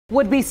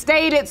would be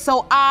stated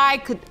so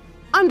I could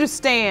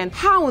understand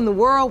how in the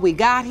world we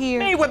got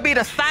here. It would be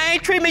the same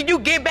treatment you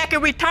get back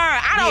in return.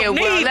 I don't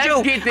need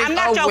you. I'm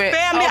not your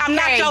family. I'm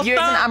not your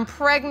son. I'm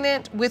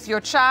pregnant with your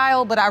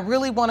child, but I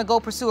really want to go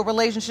pursue a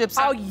relationship.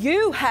 All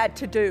you had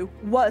to do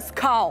was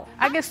call.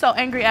 I get so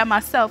angry at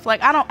myself.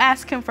 Like, I don't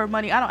ask him for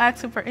money. I don't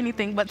ask him for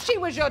anything, but she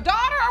was your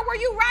daughter, or were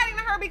you writing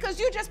to her because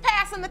you just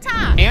passing the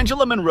time?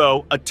 Angela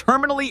Monroe, a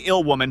terminally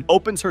ill woman,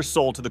 opens her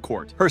soul to the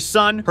court. Her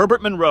son,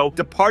 Herbert Monroe,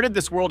 departed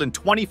this world in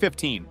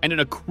 2015, and in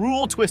a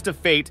cruel twist of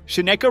fate,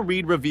 Shaneka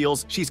Reed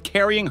reveals she's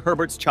carrying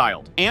Herbert's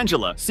child.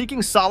 Angela,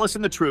 seeking solace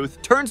in the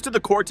truth, turns to the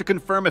court to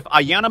confirm if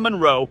Ayanna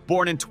Monroe,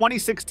 born in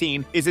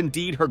 2016, is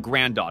indeed her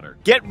granddaughter.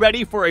 Get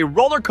ready for a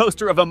roller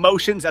coaster of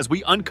emotions as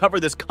we uncover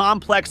this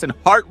complex and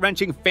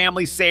heart-wrenching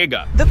family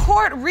saga. The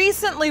court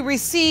recently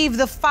received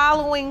the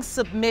following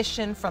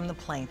submission from the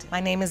plaintiff.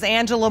 My name is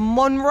Angela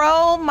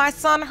Monroe. My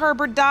son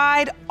Herbert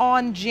died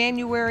on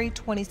January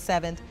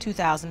 27,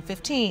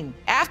 2015.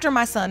 After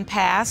my son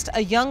passed,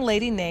 a young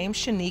lady named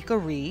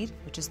Shaneka Reed,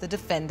 which is the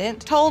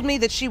defendant, told me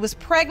that she was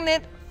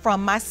pregnant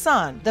from my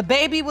son. The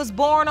baby was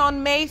born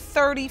on May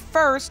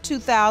 31st,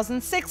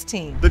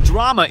 2016. The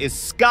drama is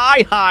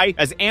sky high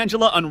as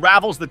Angela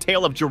unravels the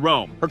tale of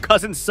Jerome, her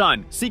cousin's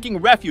son, seeking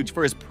refuge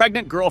for his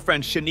pregnant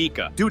girlfriend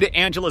Shaneka due to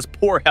Angela's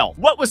poor health.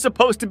 What was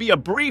supposed to be a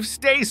brief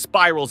stay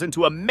spirals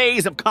into a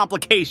maze of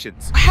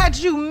complications. Had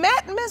you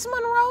met Ms.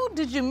 Monroe?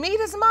 Did you meet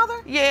his mother?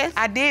 Yes,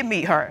 I did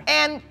meet her.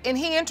 And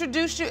he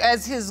introduced you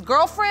as his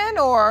girlfriend,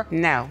 or?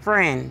 No,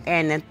 friend.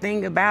 And the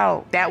thing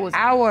about, that was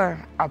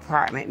our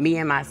apartment, me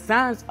and my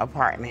son's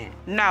apartment.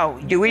 No,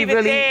 you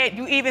even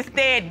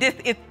said this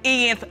is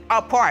Ian's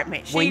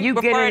apartment. When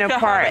you get an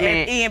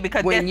apartment,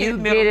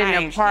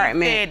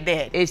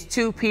 it's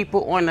two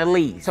people on the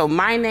lease. So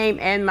my name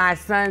and my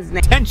son's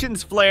name.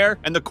 Tensions flare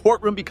and the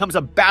courtroom becomes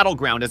a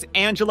battleground as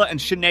Angela and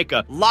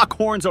Shaneka lock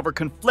horns over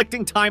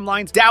conflicting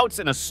timelines, doubts,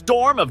 and a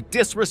storm of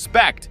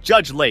disrespect.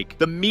 Judge Lake,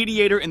 the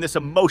mediator in this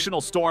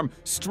emotional storm,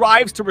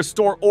 strives to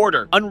restore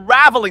order,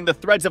 unraveling the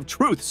threads of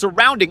truth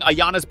surrounding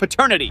Ayanna's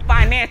paternity.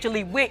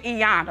 Financially with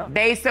Ayanna.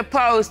 They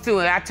supposed to.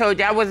 I told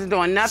you I wasn't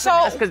doing nothing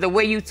else because the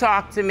way you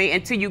talked to me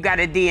until you got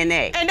a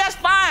DNA. And that's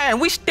fine.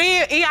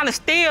 Ayanna's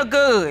still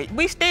good.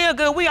 We still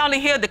good. We only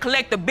here to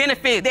collect the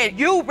benefits that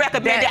you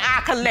recommended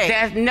I collect.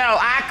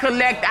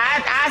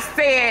 I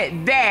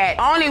said that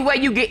only way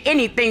you get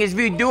anything is if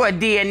you do a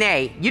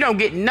DNA. You don't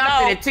get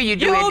nothing until you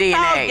do a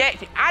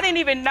DNA. I didn't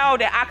even know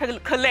that I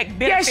could collect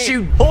benefits. Yes,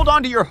 you. Hold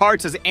on to your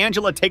hearts as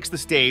Angela takes the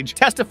stage,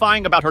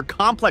 testifying about her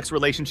complex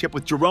relationship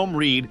with Jerome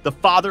Reed, the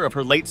father of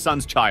her late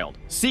son's child.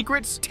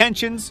 Secrets,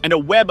 tensions, and a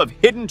web of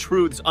hidden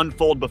truths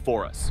unfold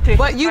before us.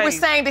 But you were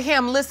saying to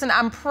him, listen,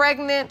 I'm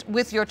pregnant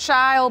with your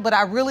child, but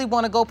I really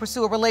want to go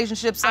pursue a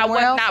relationship somewhere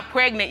else? I was not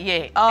pregnant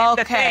yet. Okay. That's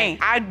the thing.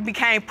 I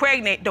became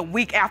pregnant the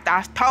week after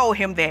I told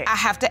him that. I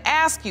have to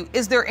ask you,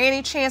 is there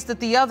any chance that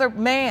the other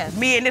man...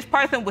 Me and this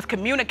person was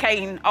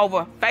communicating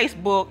over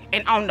Facebook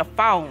and on the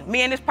phone.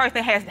 Me and this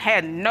person has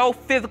had no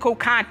physical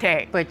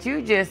contact. But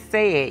you just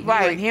said you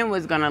and him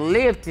was gonna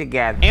live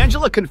together.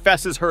 Angela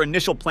confesses her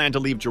initial plan to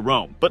leave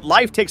Jerome, but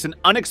life takes an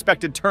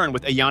unexpected turn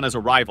with Ayanna's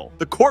arrival.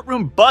 The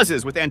courtroom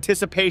buzzes with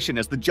anticipation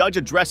as the judge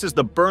addresses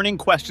the burning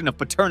question of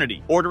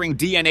paternity, ordering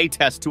DNA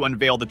tests to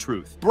unveil the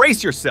truth.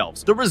 Brace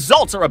yourselves, the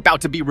results are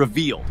about to be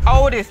revealed.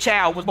 Oldest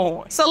child was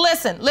born. So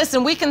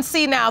listen, we can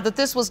see now that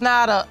this was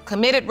not a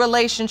committed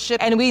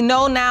relationship, and we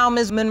know now,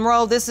 Ms.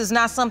 Monroe, this is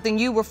not something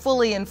you were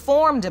fully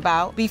informed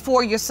about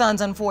before your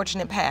son's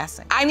unfortunate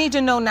passing. I need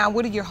to know now,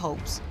 what are your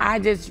hopes? I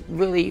just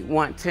really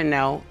want to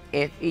know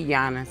if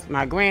Ayanna's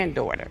my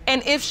granddaughter.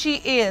 And if she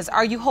is,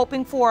 are you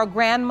hoping for a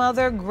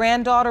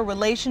grandmother-granddaughter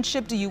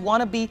relationship? Do you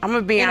want to be I'm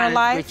gonna be in honest her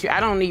life? with you, I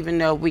don't even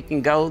know if we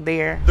can go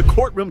there. The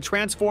courtroom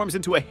transforms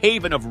into a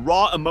haven of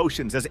raw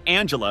emotions as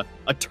Angela,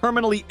 a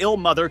terminally ill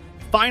mother,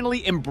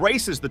 finally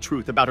embraces the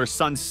truth about her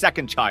son's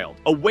second child.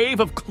 A wave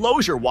of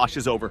closure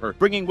washes over her,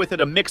 bringing with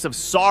it a mix of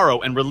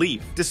sorrow and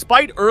relief.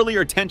 Despite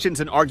earlier tensions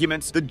and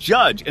arguments, the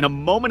judge, in a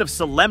moment of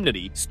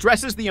solemnity,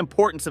 stresses the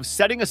importance of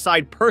setting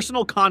aside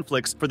personal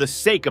conflicts for the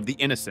sake of the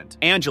innocent.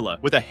 Angela,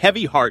 with a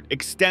heavy heart,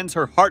 extends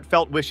her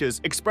heartfelt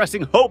wishes,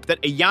 expressing hope that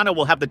Ayanna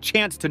will have the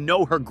chance to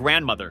know her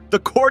grandmother. The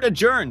court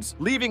adjourns,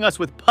 leaving us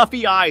with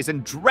puffy eyes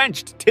and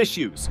drenched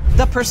tissues.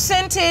 The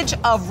percentage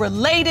of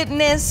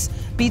relatedness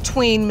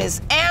between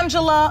Ms.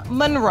 Angela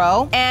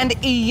Monroe and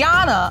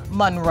Ayanna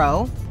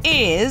Monroe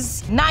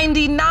is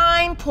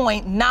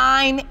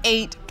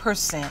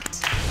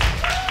 99.98%.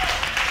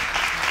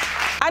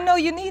 I know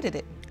you needed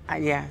it.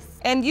 Yes.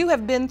 And you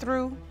have been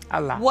through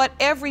a lot. What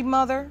every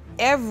mother's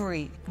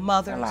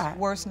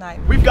worst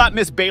nightmare. We've got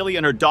Miss Bailey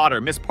and her daughter,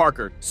 Miss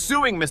Parker,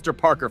 suing Mr.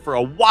 Parker for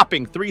a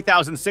whopping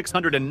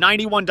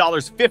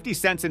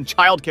 $3,691.50 in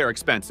childcare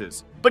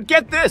expenses. But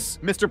get this,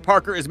 Mr.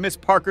 Parker is Miss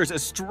Parker's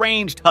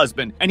estranged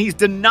husband, and he's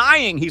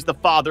denying he's the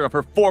father of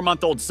her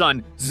 4-month-old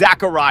son,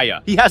 Zachariah.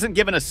 He hasn't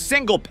given a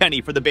single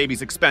penny for the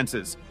baby's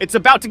expenses. It's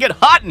about to get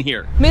hot in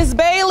here. Ms.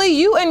 Bailey,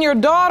 you and your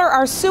daughter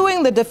are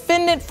suing the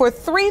defendant for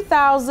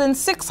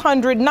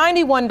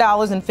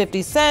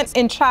 $3,691.50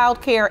 in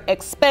child care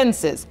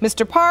expenses.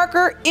 Mr.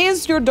 Parker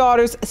is your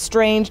daughter's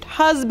estranged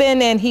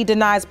husband, and he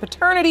denies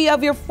paternity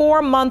of your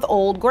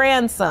 4-month-old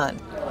grandson.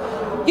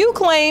 You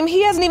claim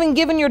he hasn't even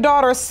given your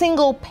daughter a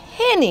single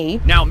penny.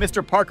 Now,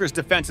 Mr. Parker's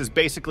defense is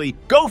basically,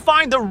 go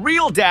find the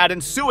real dad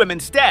and sue him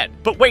instead.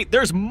 But wait,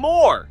 there's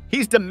more.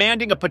 He's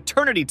demanding a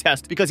paternity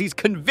test because he's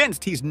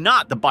convinced he's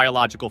not the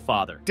biological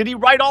father. Did he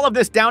write all of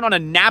this down on a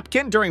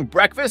napkin during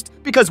breakfast?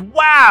 Because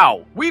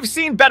wow, we've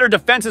seen better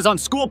defenses on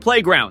school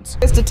playgrounds.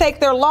 Is to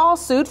take their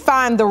lawsuit,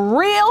 find the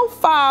real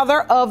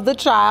father of the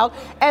child,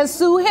 and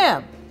sue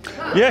him.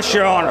 Yes,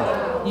 Your Honor.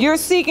 You're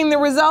seeking the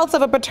results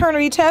of a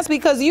paternity test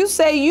because you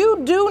say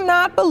you do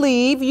not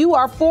believe you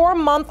are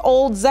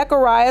 4-month-old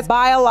Zechariah's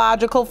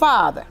biological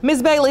father.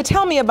 Ms. Bailey,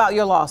 tell me about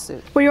your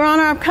lawsuit. Well, Your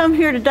Honor, I've come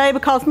here today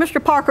because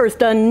Mr. Parker has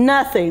done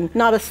nothing,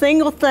 not a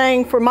single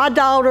thing for my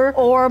daughter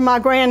or my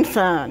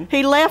grandson.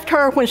 He left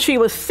her when she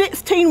was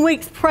 16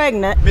 weeks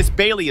pregnant. Miss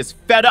Bailey is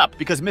fed up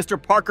because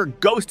Mr. Parker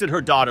ghosted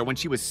her daughter when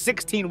she was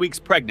 16 weeks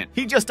pregnant.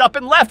 He just up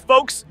and left,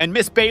 folks. And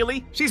Miss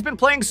Bailey, she's been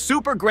playing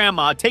super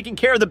grandma, taking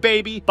care of the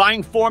baby,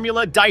 buying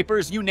formula,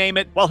 diapers, you name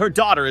it, while her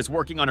daughter is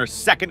working on her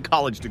 2nd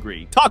college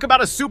degree. Talk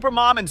about a super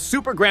mom and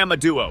super grandma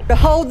duo. To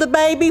hold the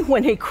baby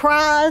when he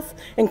cries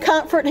and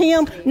comfort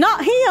him.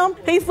 Not him,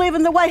 he's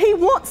living the way he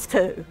wants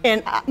to.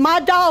 And my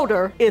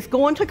daughter is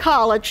going to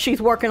college.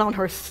 She's working on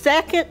her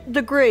 2nd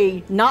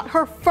degree, not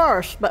her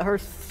 1st, but her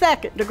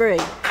 2nd degree.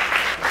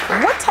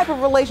 What type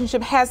of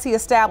relationship has he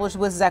established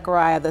with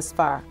Zechariah thus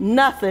far?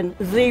 Nothing.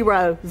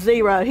 Zero.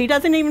 He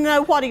doesn't even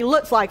know what he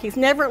looks like. He's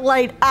never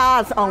laid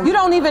eyes on him. You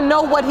don't even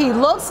know what he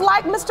looks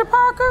like, Mr.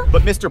 Parker?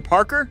 But Mr.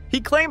 Parker, he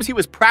claims he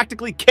was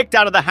practically kicked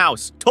out of the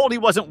house, told he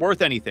wasn't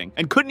worth anything,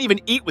 and couldn't even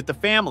eat with the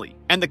family.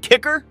 And the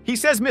kicker? He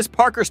says Miss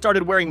Parker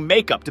started wearing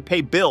makeup to pay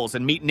bills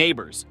and meet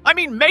neighbors. I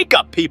mean,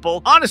 makeup,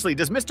 people. Honestly,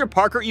 does Mr.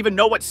 Parker even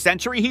know what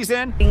century he's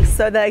in?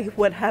 So they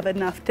would have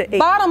enough to eat.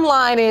 Bottom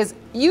line is,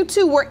 you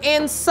two were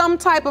in some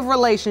type of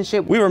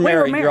relationship. We were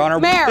married, Your Honor.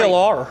 Married. We still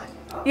are.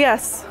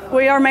 Yes,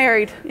 we are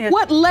married. Yes.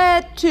 What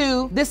led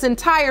to this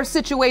entire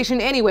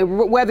situation anyway,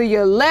 whether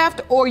you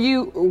left or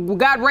you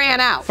got ran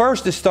out?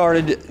 First it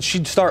started,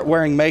 she'd start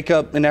wearing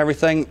makeup and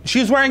everything. She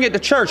was wearing it to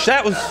church.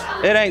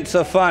 It ain't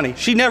so funny.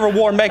 She never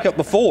wore makeup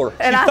before.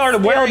 And she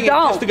started wearing it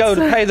just to go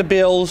to don't. pay the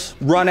bills,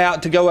 run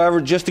out to go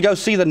over just to go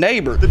see the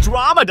neighbor. The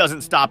drama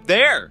doesn't stop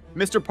there.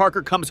 Mr.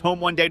 Parker comes home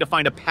one day to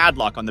find a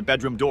padlock on the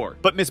bedroom door.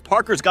 But Miss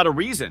Parker's got a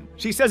reason.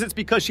 She says it's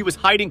because she was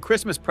hiding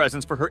Christmas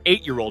presents for her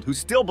 8-year-old who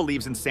still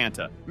believes in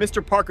Santa.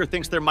 Mr. Parker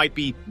thinks there might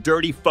be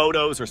dirty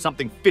photos or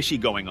something fishy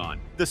going on.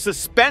 The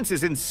suspense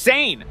is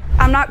insane.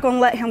 I'm not going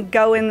to let him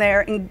go in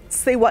there and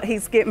see what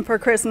he's getting for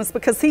Christmas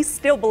because he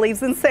still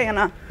believes in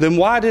Santa. Then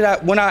why did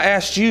when I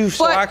asked you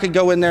so I could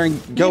go in there and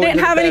go in You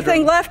didn't have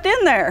anything left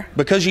in there.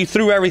 Because you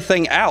threw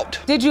everything out.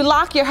 Did you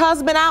lock your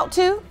husband out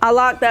too? I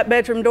locked that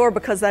bedroom door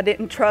because I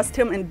didn't trust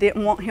him and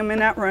didn't want him in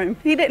that room.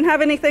 He didn't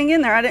have anything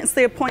in there. I didn't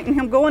see a point in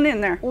him going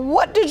in there.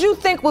 What did you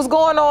think was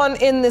going on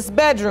in this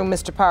bedroom,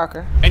 Mr.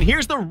 Parker? And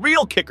here's the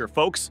real kicker,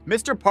 folks.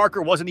 Mr.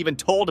 Parker wasn't even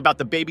told about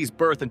the baby's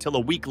birth until a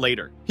week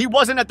later. He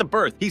wasn't at the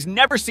birth. He's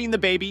never seen the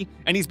baby,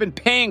 and he's been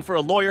paying for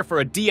a lawyer for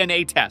a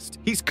DNA test.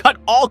 He's cut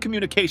all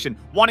communication,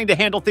 wanting to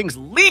handle things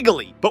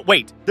legally. But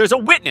wait, there's a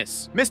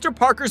witness. Mr.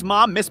 Parker's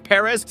mom, Miss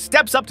Perez,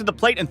 steps up to the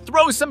plate and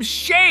throws some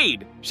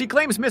shade. She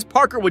claims Miss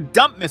Parker would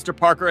dump Mr.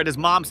 Parker at his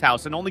mom's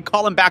house and only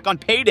call him back on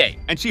payday.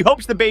 And she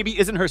hopes the baby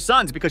isn't her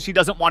son's because she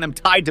doesn't want him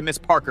tied to Miss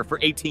Parker for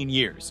 18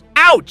 years.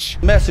 Ouch!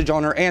 Message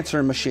on her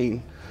answering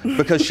machine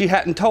because she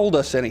hadn't told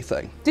us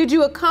anything. Did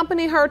you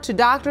accompany her to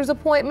doctor's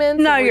appointments?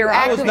 No, Were you you're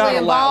right. I was actively not allowed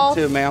involved?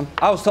 to, ma'am.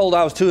 I was told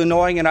I was too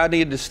annoying and I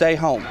needed to stay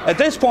home. At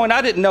this point,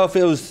 I didn't know if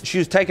she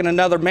was taking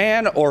another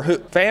man or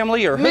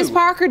family or who. Miss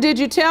Parker, did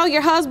you tell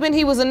your husband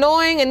he was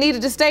annoying and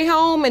needed to stay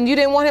home and you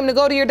didn't want him to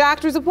go to your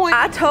doctor's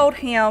appointment? I told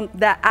him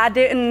that I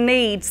didn't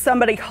need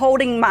somebody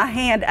holding my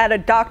hand at a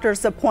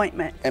doctor's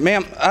appointment. And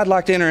ma'am, I'd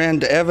like to enter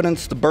into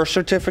evidence the birth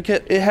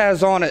certificate. It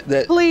has on it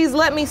that... Please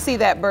let me see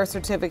that birth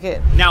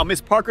certificate. Now,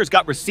 Miss Parker's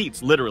got receipts,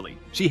 literally.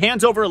 She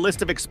hands over a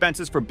list of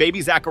expenses for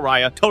baby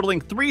Zachariah, totaling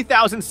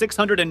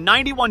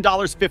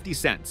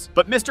 $3,691.50.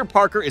 But Mr.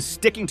 Parker is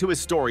sticking to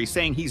his story,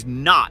 saying he's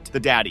not the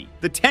daddy.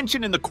 The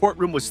tension in the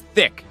courtroom was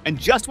thick, and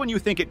just when you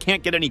think it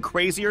can't get any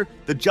crazier,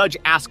 the judge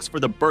asks for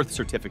the birth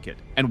certificate.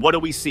 And what do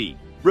we see?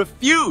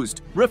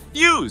 Refused!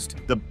 Refused!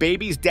 The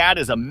baby's dad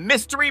is a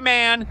mystery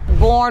man.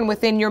 Born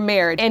within your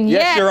marriage. And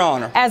Yes, yet, Your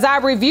Honor. as I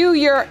review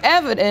your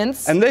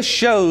evidence... And this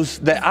shows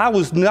that I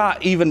was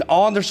not even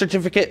on the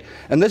certificate,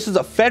 and this is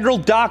a federal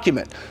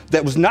document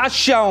that was not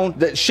shown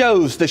that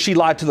shows that she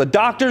lied to the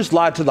doctors,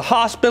 lied to the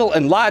hospital,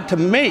 and lied to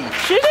me.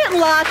 She didn't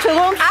lie to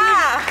them.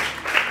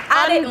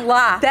 I didn't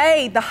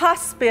lie. The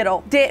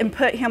hospital, didn't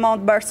put him on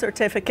the birth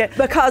certificate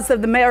because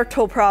of the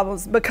marital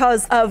problems,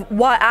 because of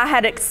what I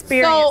had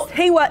experienced. So,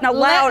 he wasn't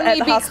allowed at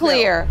the hospital. Let me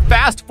be clear.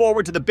 Fast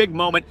forward to the big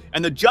moment,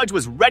 and the judge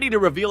was ready to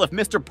reveal if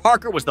Mr.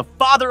 Parker was the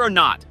father or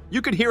not.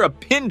 You could hear a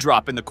pin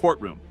drop in the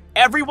courtroom.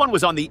 Everyone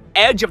was on the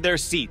edge of their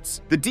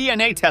seats. The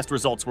DNA test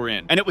results were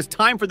in, and it was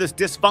time for this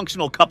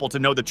dysfunctional couple to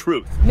know the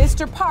truth.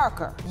 Mr.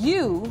 Parker,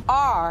 you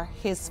are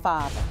his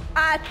father.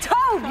 I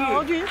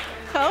told you.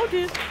 Told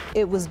you.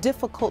 It was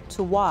difficult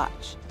to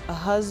watch a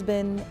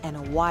husband and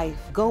a wife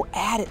go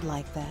at it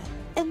like that.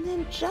 And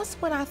then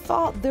just when I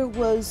thought there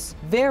was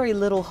very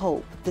little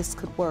hope this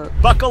could work.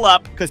 Buckle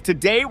up, because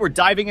today we're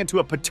diving into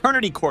a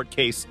paternity court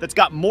case that's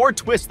got more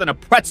twists than a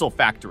pretzel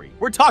factory.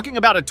 We're talking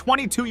about a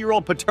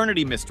 22-year-old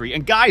paternity mystery,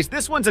 and guys,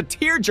 this one's a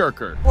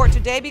tearjerker. For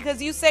today,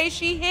 because you say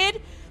she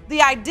hid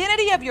the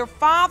identity of your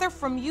father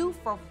from you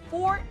for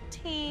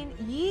 14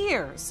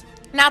 years.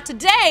 Now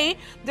today,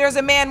 there's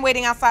a man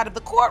waiting outside of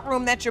the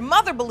courtroom that your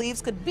mother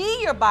believes could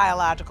be your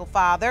biological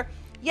father,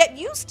 yet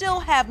you still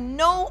have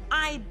no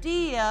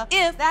idea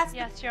if that's...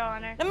 Yes, Your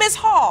Honor. Now, Ms.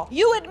 Hall,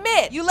 you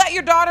admit you let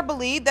your daughter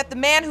believe that the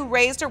man who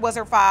raised her was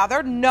her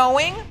father,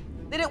 knowing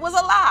that it was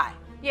a lie.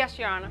 Yes,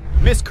 Your Honor.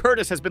 Miss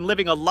Curtis has been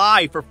living a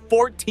lie for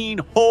 14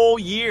 whole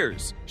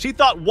years. She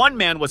thought one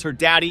man was her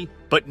daddy,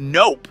 but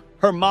nope.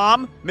 Her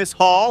mom, Miss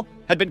Hall,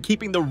 had been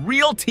keeping the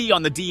real tea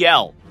on the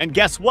DL. And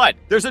guess what?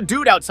 There's a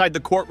dude outside the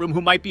courtroom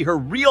who might be her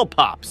real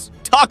pops.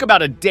 Talk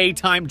about a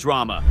daytime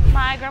drama.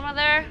 My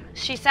grandmother,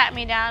 she sat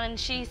me down and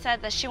she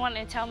said that she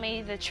wanted to tell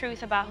me the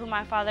truth about who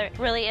my father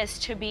really is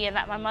to be, and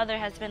that my mother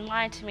has been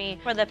lying to me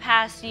for the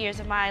past years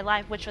of my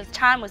life, which was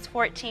time was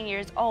 14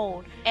 years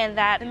old, and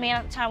that the man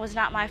at the time was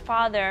not my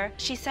father.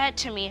 She said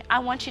to me, I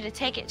want you to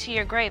take it to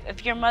your grave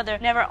if your mother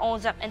never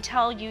owns up and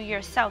tell you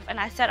yourself. And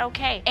I said,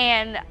 okay.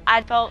 And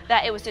I felt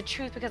that it was the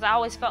truth because I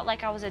always felt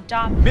like I was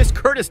adopted. Miss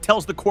Curtis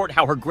tells the court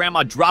how her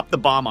grandma dropped the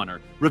bomb on her,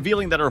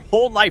 revealing that her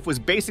whole life was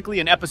basically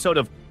an episode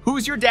of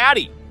Who's Your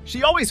Daddy?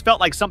 She always felt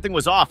like something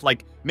was off,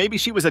 like maybe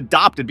she was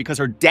adopted because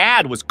her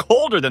dad was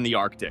colder than the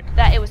Arctic.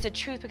 That it was the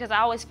truth because I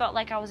always felt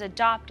like I was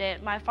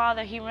adopted. My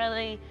father, he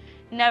really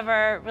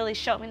never really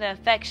showed me the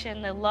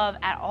affection, the love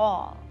at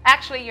all.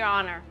 Actually, Your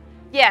Honor,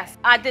 yes,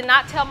 I did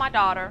not tell my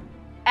daughter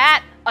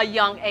at a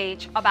young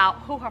age about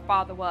who her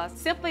father was.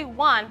 Simply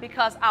one,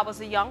 because I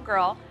was a young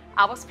girl.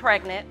 I was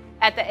pregnant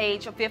at the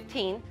age of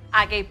 15.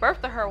 I gave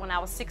birth to her when I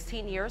was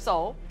 16 years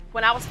old.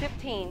 When I was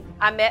 15,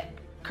 I met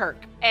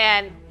Kirk,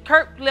 and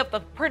Kirk lived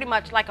pretty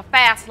much like a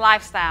fast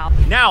lifestyle.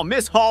 Now,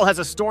 Miss Hall has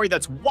a story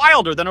that's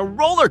wilder than a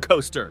roller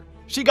coaster.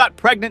 She got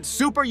pregnant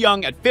super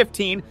young at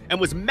 15 and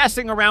was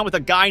messing around with a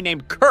guy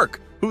named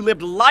Kirk who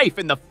lived life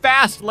in the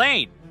fast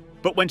lane.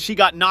 But when she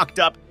got knocked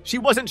up, she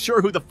wasn't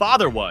sure who the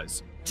father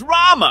was.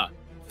 Drama!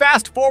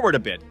 Fast forward a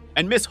bit,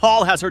 and Miss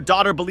Hall has her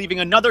daughter believing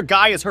another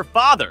guy is her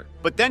father.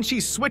 But then she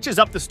switches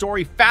up the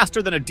story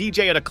faster than a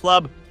DJ at a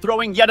club,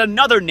 throwing yet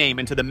another name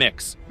into the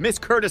mix. Miss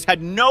Curtis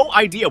had no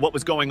idea what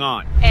was going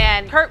on.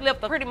 And Kurt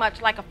lived pretty much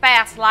like a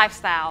fast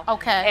lifestyle.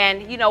 Okay.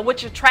 And, you know,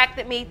 which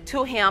attracted me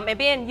to him. And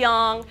being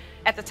young,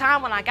 at the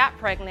time when I got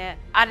pregnant,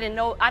 I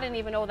didn't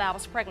even know that I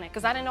was pregnant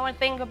because I didn't know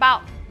anything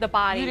about the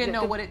body. You didn't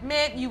know what it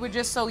meant? You were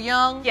just so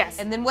young? Yes.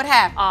 And then what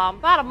happened?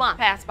 About a month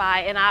passed by,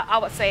 and I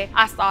would say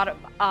I started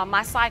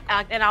my cycle,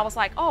 and I was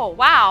like, oh,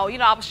 wow, you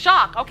know, I was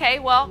shocked. Okay,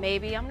 well,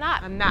 maybe I'm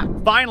not. I'm not.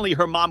 Finally,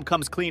 her mom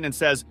comes clean and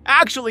says,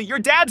 actually, your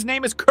dad's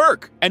name is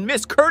Kirk, and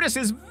Miss Curtis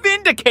is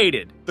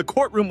vindicated. The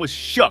courtroom was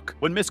shook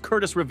when Miss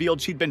Curtis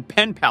revealed she'd been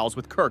pen pals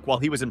with Kirk while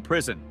he was in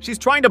prison. She's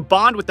trying to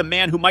bond with the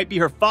man who might be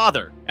her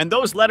father, and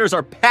those letters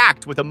are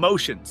packed with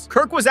emotions.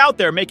 Kirk was out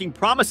there making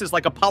promises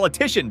like a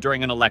politician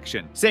during an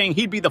election, saying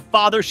he'd be the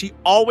father she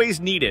always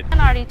needed. And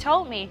already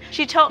told me.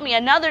 She told me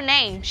another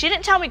name. She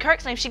didn't tell me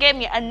Kirk's name. She gave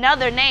me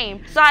another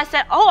name. So I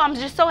said, oh, I'm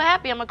just so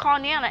happy. I'm going to call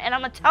Nana and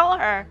I'm going to tell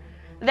her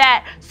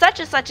that such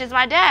and such is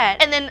my dad.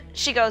 And then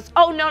she goes,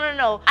 oh, no, no,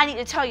 no, I need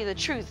to tell you the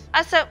truth.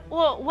 I said,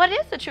 well, what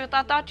is the truth?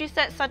 I thought you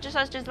said such and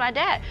such is my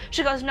dad.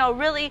 She goes, no,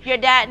 really, your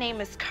dad's name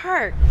is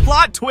Kirk.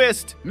 Plot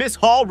twist! Miss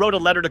Hall wrote a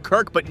letter to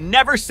Kirk but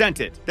never sent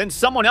it. Then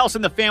someone else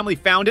in the family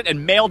found it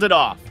and mailed it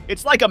off.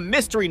 It's like a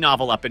mystery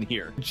novel up in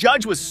here.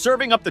 Judge was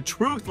serving up the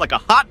truth like a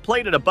hot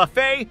plate at a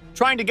buffet,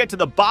 trying to get to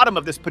the bottom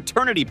of this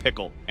paternity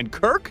pickle. And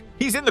Kirk?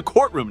 He's in the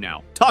courtroom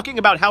now, talking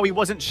about how he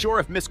wasn't sure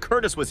if Miss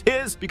Curtis was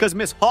his because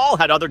Miss Hall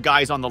had other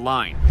guys on the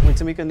line. When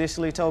Tamika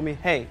initially told me,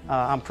 hey,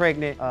 I'm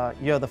pregnant,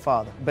 you're the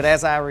father. But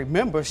as I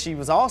remember, she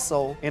was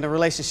also in a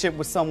relationship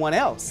with someone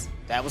else.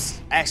 That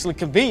was actually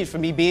convenient for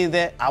me, being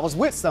that I was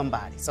with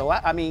somebody. So,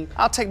 I mean,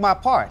 I'll take my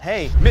part,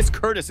 hey. Miss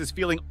Curtis is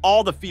feeling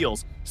all the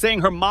feels, saying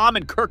her mom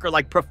and Kirk are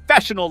like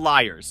professional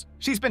liars.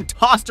 She's been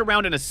tossed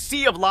around in a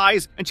sea of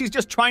lies, and she's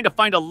just trying to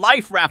find a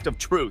life raft of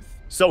truth.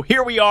 So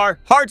here we are,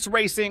 hearts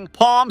racing,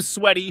 palms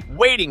sweaty,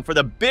 waiting for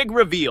the big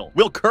reveal.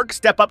 Will Kirk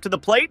step up to the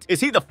plate?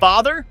 Is he the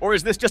father? Or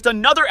is this just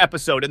another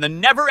episode in the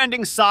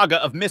never-ending saga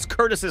of Miss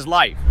Curtis's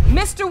life?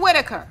 Mr.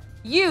 Whitaker,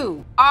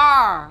 you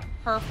are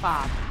her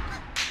father.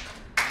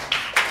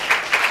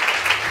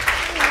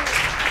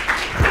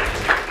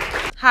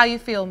 How you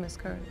feel, Miss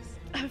Curtis?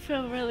 I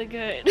feel really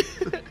good.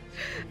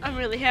 I'm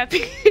really happy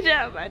to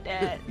have my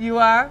dad. You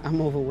are?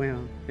 I'm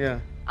overwhelmed, yeah.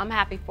 I'm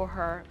happy for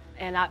her.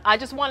 And I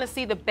just want to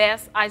see the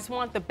best. I just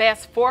want the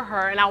best for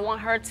her, and I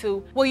want her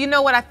to. Well, you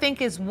know what I think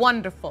is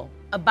wonderful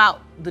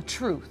about the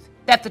truth?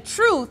 That the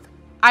truth,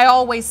 I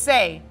always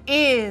say,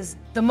 is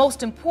the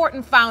most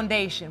important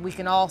foundation we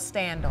can all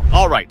stand on.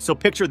 All right, so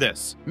picture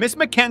this. Miss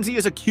Mackenzie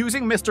is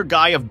accusing Mr.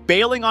 Guy of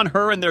bailing on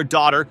her and their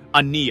daughter,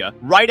 Ania,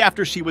 right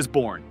after she was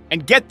born.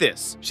 And get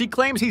this, she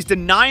claims he's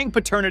denying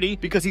paternity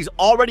because he's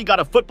already got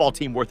a football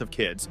team worth of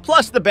kids,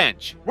 plus the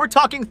bench. We're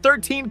talking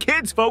 13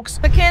 kids, folks.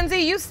 Mackenzie,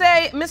 you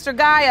say Mr.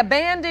 Guy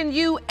abandoned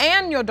you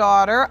and your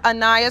daughter,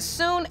 Anaya,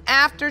 soon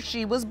after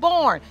she was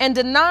born, and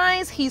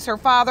denies he's her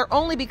father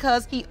only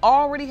because he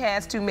already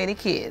has too many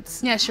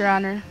kids. Yes, Your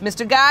Honor.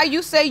 Mr. Guy,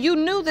 you say you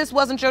knew this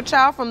wasn't your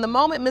child from the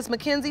moment Miss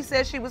Mackenzie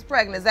said she was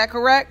pregnant. Is that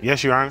correct?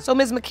 Yes, Your Honor. So,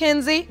 Miss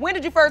Mackenzie, when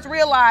did you first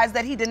realize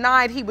that he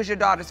denied he was your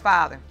daughter's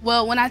father?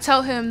 Well, when I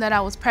told him that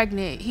I was pregnant,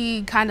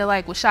 he kind of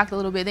like was shocked a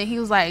little bit. Then he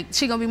was like,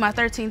 she gonna be my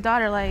 13th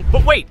daughter, like.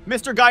 But wait,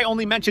 Mr. Guy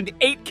only mentioned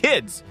 8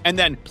 kids. And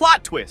then,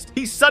 plot twist,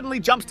 he suddenly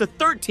jumps to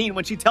 13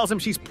 when she tells him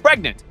she's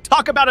pregnant.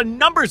 Talk about a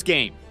numbers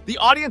game. The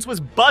audience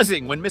was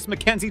buzzing when Miss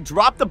Mackenzie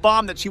dropped the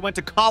bomb that she went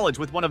to college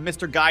with one of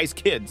Mr. Guy's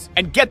kids.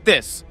 And get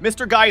this,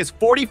 Mr. Guy is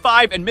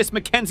 45 and Miss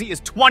Mackenzie is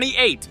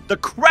 28. The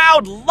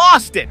crowd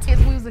lost it.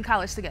 We was in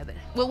college together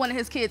with one of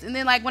his kids. And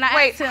then like when I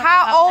asked him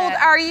how old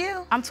are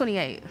you? I'm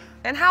 28.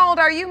 And how old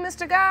are you,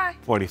 Mr. Guy?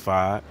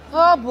 45.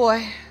 Oh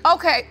boy.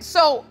 Okay,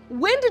 so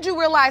when did you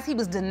realize he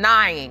was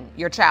denying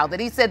your child? That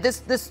he said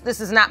this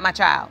is not my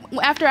child?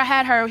 After I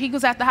had her, he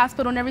was at the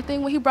hospital and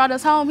everything. When he brought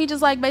us home, he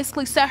just like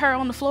basically set her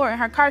on the floor in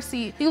her car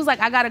seat. He was like,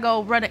 I gotta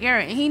go run an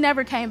errand, and he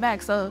never came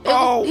back.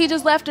 So he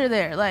just left her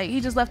there. Like he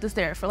just left us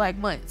there for like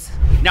months.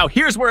 Now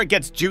here's where it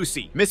gets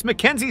juicy. Miss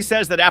Mackenzie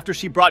says that after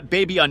she brought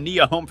baby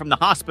Ania home from the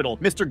hospital,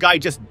 Mr. Guy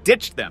just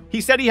ditched them. He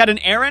said he had an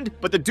errand,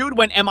 but the dude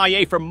went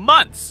MIA for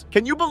months.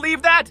 Can you believe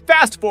that?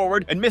 Fast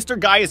forward, and Mr.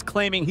 Guy is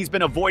claiming he's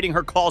been avoiding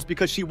her calls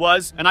because she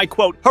was, and I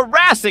quote,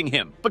 harassing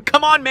him. But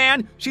come on,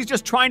 man, she's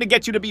just trying to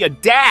get you to be a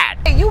dad.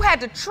 You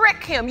had to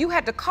trick him. You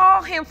had to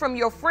call him from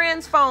your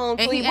friend's phone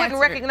so he wouldn't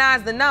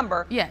recognize the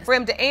number for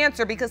him to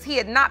answer because he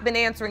had not been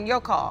answering your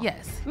call.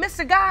 Yes.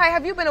 Mr. Guy,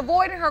 have you been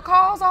avoiding her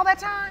calls all that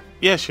time?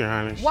 Yes, Your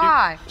Honor.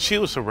 Why? She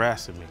was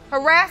harassing me.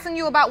 Harassing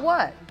you about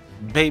what?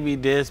 Baby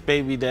this,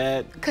 baby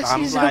that. Because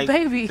she's like, your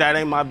baby. That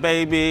ain't my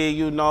baby,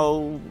 you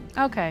know.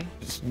 Okay.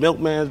 It's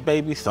milkman's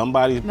baby,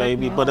 somebody's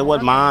baby, but it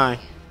wasn't mine.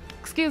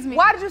 Excuse me.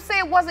 Why did you say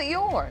it wasn't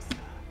yours?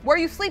 Were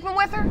you sleeping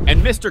with her?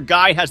 And Mr.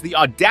 Guy has the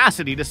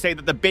audacity to say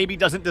that the baby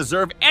doesn't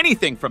deserve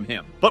anything from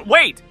him. But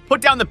wait,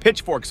 put down the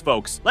pitchforks,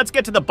 folks. Let's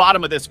get to the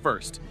bottom of this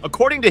first.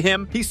 According to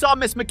him, he saw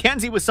Miss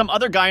Mackenzie with some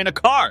other guy in a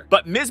car.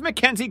 But Ms.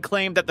 Mackenzie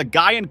claimed that the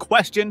guy in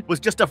question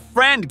was just a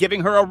friend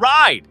giving her a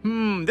ride.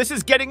 This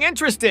is getting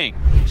interesting.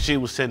 She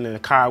was sitting in a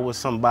car with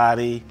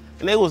somebody,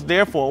 and they was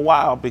there for a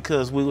while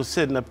because we was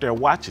sitting up there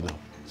watching them.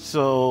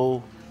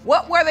 So...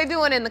 What were they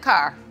doing in the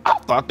car? I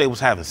thought they was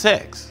having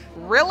sex.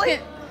 Really?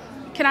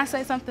 Can I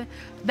say something?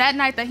 That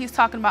night that he's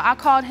talking about, I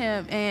called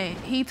him and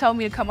he told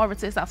me to come over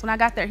to his house. When I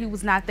got there, he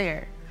was not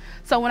there.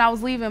 So when I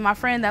was leaving, my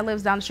friend that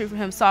lives down the street from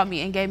him saw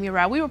me and gave me a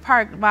ride. We were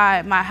parked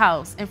by my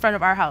house, in front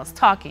of our house,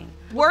 talking.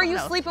 Were you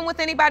sleeping with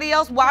anybody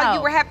else while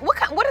you were having?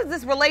 What is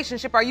this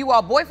relationship? Are you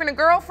all boyfriend and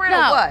girlfriend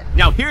or what?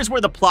 Now here's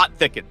where the plot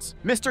thickens.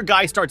 Mr.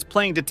 Guy starts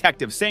playing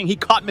detective, saying he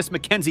caught Miss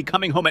Mackenzie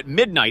coming home at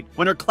midnight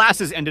when her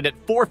classes ended at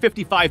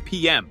 4:55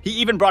 p.m. He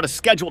even brought a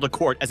schedule to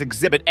court as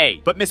Exhibit A.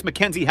 But Miss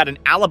Mackenzie had an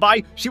alibi.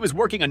 She was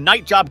working a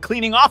night job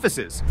cleaning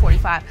offices.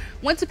 45.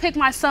 Went to pick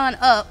my son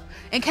up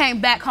and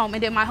came back home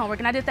and did my homework,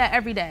 and I did that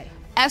every day.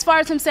 As far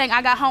as him saying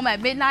I got home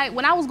at midnight,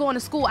 when I was going to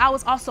school, I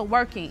was also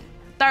working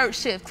third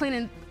shift,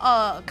 cleaning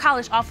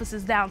college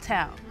offices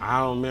downtown. I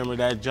don't remember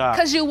that job.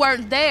 Because you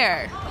weren't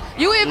there.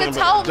 You even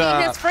told me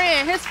his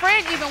friend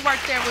even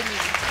worked there with me.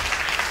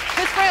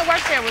 His friend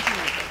worked there with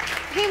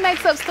me. He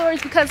makes up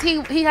stories because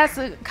he has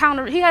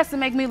to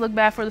make me look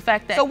bad for the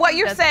fact that. So what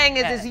you're saying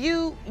is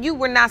you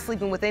were not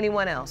sleeping with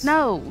anyone else?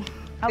 No.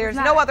 There's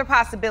no other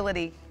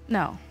possibility?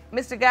 No.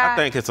 Mr. Guy? I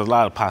think it's a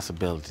lot of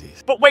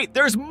possibilities. But wait,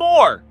 there's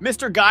more!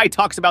 Mr. Guy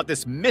talks about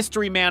this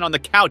mystery man on the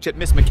couch at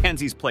Miss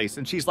Mackenzie's place,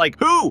 and she's like,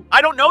 who?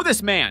 I don't know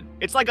this man.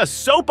 It's like a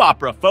soap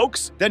opera,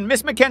 folks. Then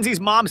Miss Mackenzie's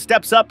mom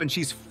steps up and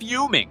she's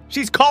fuming.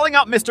 She's calling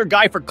out Mr.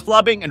 Guy for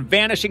clubbing and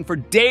vanishing for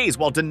days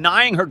while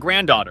denying her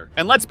granddaughter.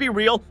 And let's be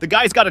real, the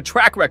guy's got a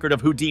track record of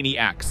Houdini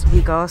acts.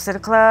 He goes to the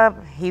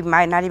club, he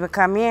might not even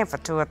come in for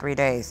 2 or 3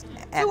 days.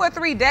 2 or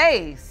 3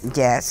 days?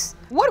 Yes.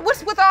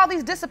 What's with all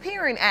these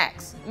disappearing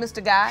acts,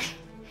 Mr. Guy?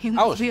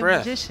 I was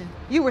stressed.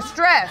 You were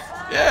stressed?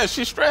 Yeah,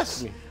 she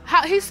stressed me.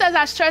 He says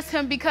I stress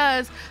him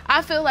because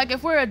I feel like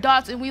if we're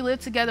adults and we live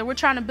together, we're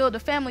trying to build a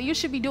family, you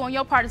should be doing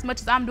your part as much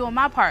as I'm doing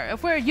my part.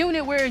 If we're a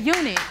unit, we're a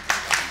unit.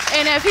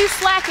 And if he's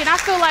slacking, I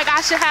feel like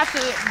I should have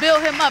to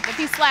build him up if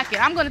he's slacking.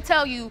 I'm gonna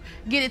tell you,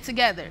 get it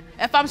together.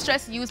 If I'm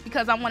stressing you, it's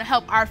because I wanna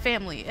help our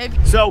family.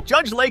 So,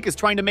 Judge Lake is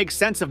trying to make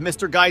sense of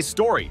Mr. Guy's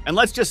story. And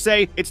let's just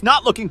say, it's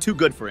not looking too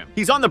good for him.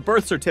 He's on the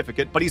birth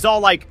certificate, but he's all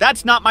like,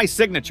 that's not my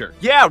signature.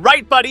 Yeah,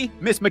 right, buddy.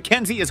 Miss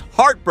Mackenzie is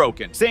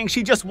heartbroken, saying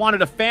she just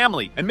wanted a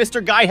family. And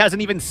Mr. Guy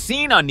hasn't even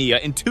seen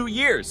Ania in 2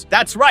 years.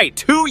 That's right,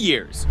 2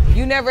 years.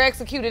 You never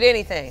executed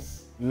anything?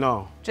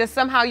 No. Just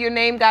somehow your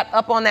name got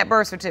up on that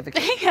birth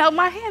certificate? He held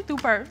my hand through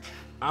birth.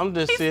 I'm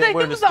just He saying said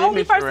where he was the the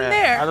only person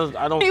there.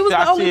 I don't. He was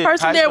the only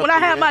person there when I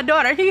had my. my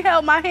daughter. He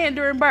held my hand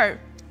during birth.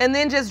 And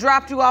then just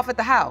dropped you off at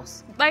the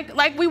house?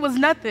 Like we was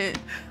nothing.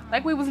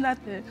 Like we was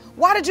nothing.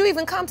 Why did you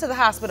even come to the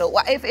hospital?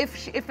 If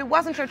it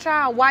wasn't your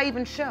child, why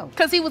even show?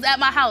 Because he was at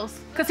my house.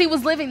 Because he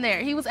was living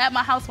there. He was at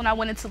my house when I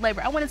went into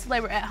labor. I went into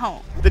labor at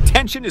home. The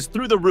tension is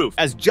through the roof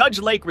as Judge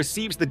Lake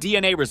receives the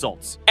DNA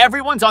results.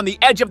 Everyone's on the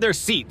edge of their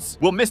seats.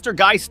 Will Mr.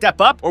 Guy step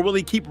up or will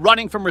he keep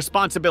running from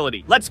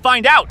responsibility? Let's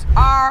find out.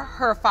 Are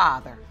her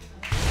father.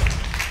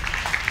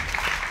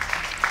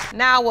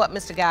 Now what,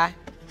 Mr. Guy?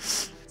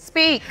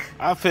 Speak.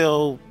 I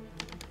feel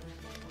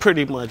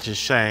pretty much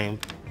ashamed.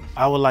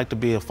 I would like to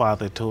be a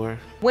father to her.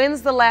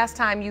 When's the last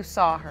time you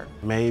saw her?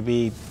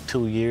 Maybe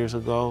 2 years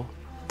ago.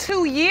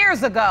 2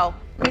 years ago?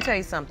 Let me tell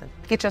you something.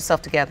 Get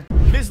yourself together.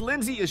 Ms.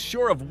 Lindsay is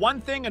sure of one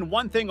thing and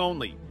one thing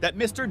only, that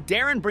Mr.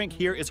 Darren Brink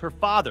here is her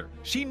father.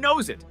 She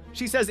knows it.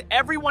 She says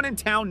everyone in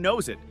town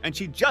knows it, and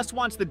she just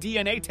wants the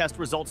DNA test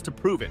results to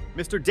prove it.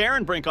 Mr.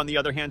 Darren Brink, on the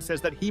other hand, says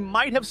that he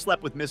might have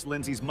slept with Miss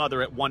Lindsay's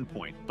mother at one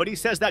point, but he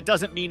says that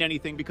doesn't mean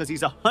anything because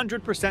he's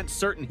 100%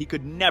 certain he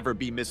could never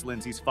be Miss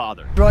Lindsay's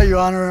father. Right, Your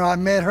Honor, I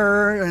met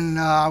her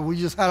and we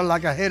just had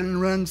like a hit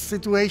and run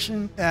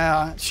situation.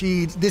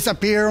 She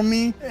disappeared on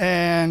me,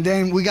 and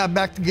then we got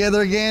back together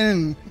again,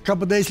 and a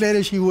couple of days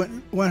later she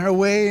went her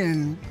way,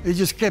 and it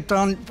just kept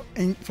on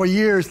for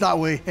years that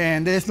way,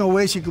 and there's no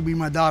way she could be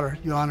my daughter,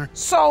 Your Honor.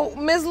 So,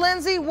 Ms.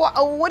 Lindsay,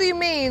 what do you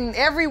mean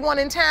everyone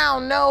in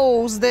town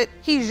knows that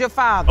he's your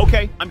father?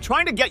 Okay, I'm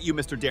trying to get you,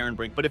 Mr. Darren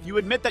Brink, but if you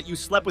admit that you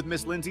slept with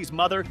Miss Lindsay's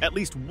mother at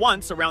least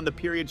once around the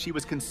period she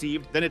was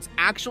conceived, then it's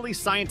actually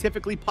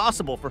scientifically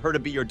possible for her to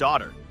be your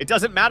daughter. It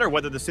doesn't matter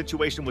whether the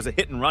situation was a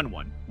hit and run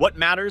one. What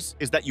matters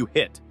is that you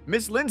hit.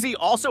 Miss Lindsay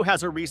also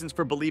has her reasons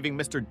for believing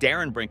Mr.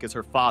 Darren Brink is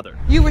her father.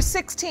 You were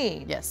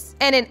 16. Yes.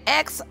 And an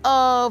ex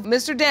of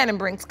Mr. Darren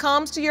Brink's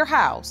comes to your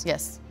house.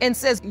 Yes. And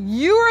says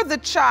you're the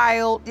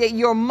child that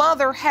your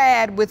mother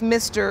had with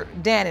Mr.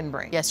 Darren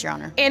Brink. Yes, Your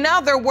Honor. In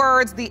other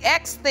words, the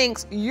ex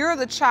thinks you're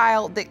the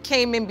child that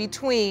came in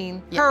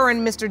between her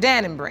and Mr.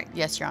 Darren Brink.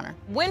 Yes, Your Honor.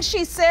 When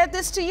she said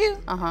this to you,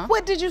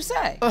 what did you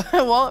say?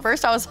 Well, at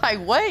first I was like,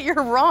 what?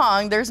 You're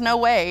wrong. There's no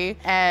way.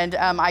 And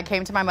I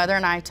came to my mother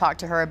and I talked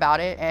to her about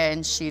it,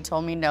 and she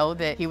told me no,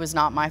 that he was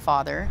not my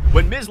father.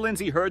 When Ms.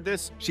 Lindsay heard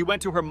this, she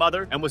went to her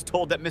mother and was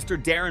told that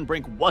Mr. Darren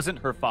Brink wasn't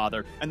her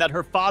father and that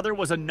her father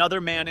was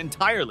another man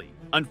entirely.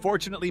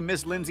 Unfortunately,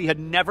 Ms. Lindsay had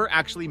never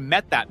actually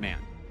met that man.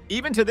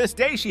 Even to this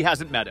day, she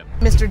hasn't met him.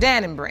 Mr.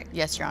 Darren Brink.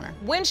 Yes, Your Honor.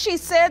 When she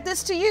said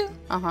this to you,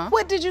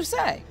 what did you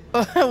say?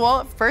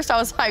 Well, at first I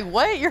was like,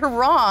 what? You're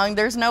wrong.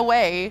 There's no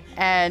way.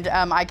 And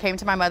I came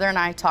to my mother and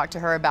I talked to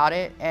her about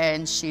it,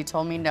 and she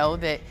told me no,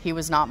 that he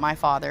was not my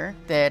father,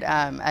 that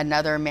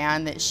another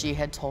man that she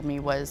had told me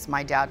was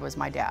my dad was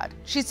my dad.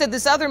 She said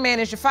this other man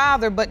is your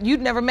father, but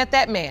you'd never met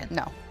that man.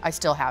 No, I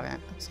still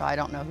haven't, so I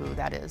don't know who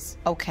that is.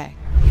 Okay.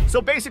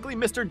 So basically,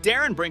 Mr.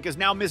 Darren Brink is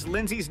now Ms.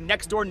 Lindsay's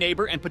next-door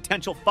neighbor and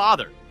potential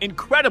father.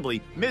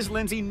 Incredibly, Ms.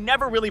 Lindsay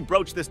never really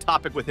broached this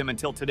topic with him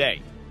until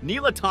today.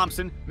 Neela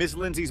Thompson, Ms.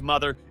 Lindsay's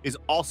mother, is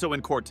also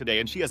in court today,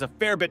 and she has a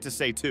fair bit to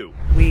say, too.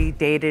 We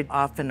dated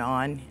off and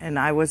on, and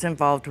I was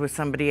involved with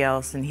somebody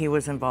else, and he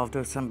was involved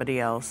with somebody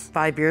else.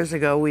 5 years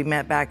ago, we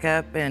met back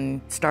up and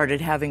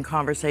started having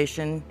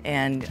conversation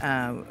and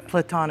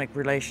platonic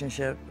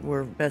relationship.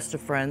 We're best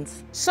of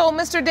friends. So,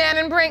 Mr.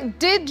 Darren Brink,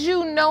 did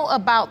you know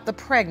about the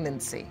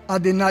pregnancy? I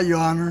did not, Your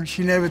Honor.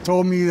 She never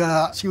told me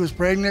that she was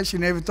pregnant. She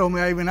never told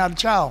me I even had a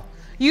child.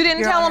 You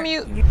didn't tell him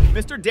you...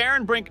 Mr.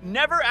 Darren Brink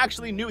never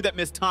actually knew that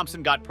Ms.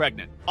 Thompson got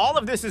pregnant. All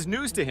of this is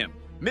news to him.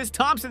 Ms.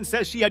 Thompson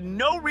says she had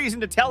no reason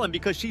to tell him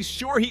because she's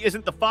sure he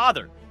isn't the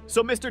father.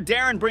 So Mr.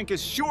 Darren Brink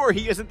is sure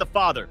he isn't the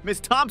father. Ms.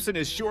 Thompson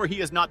is sure he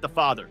is not the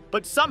father.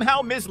 But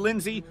somehow Ms.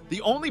 Lindsay,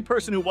 the only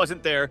person who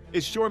wasn't there,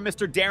 is sure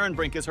Mr. Darren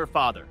Brink is her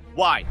father.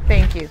 Why?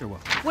 Thank you.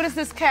 What is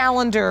this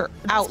calendar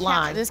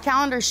outline? This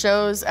calendar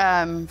shows,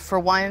 for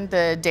one,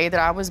 the day that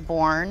I was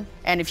born.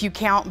 And if you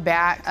count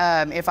back,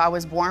 if I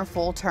was born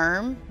full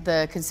term,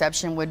 the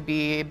conception would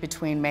be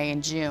between May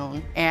and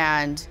June.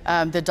 And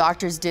the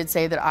doctors did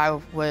say that I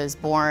was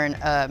born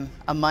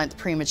a month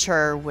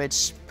premature,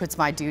 which puts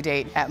my due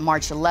date at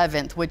March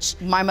 11th, which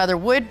my mother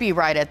would be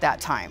right at that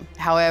time.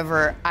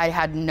 However, I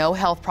had no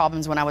health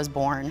problems when I was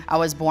born. I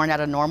was born at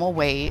a normal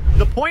weight.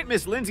 The point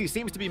Ms. Lindsay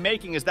seems to be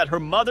making is that her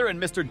mother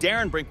and Mr.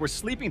 Darren Brink were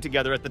sleeping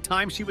together at the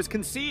time she was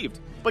conceived.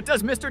 But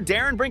does Mr.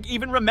 Darren Brink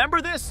even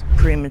remember this?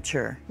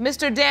 Premature.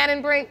 Mr. Darren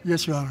Dannenbrink?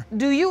 Yes, Your Honor.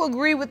 Do you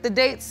agree with the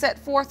dates set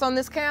forth on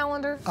this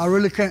calendar? I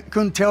really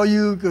couldn't tell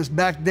you because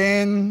back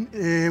then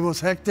it was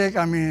hectic.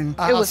 I mean,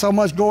 I had so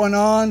much going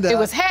on. It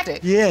was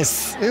hectic?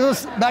 Yes. It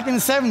was back in the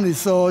 70s,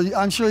 so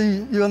I'm sure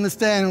you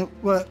understand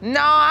what.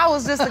 No, I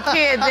was just a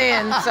kid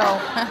then, so.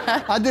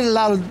 I did a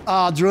lot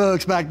of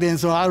drugs back then,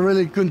 so I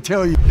really couldn't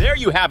tell you. There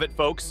you have it,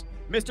 folks.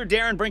 Mr.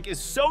 Dannenbrink is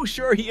so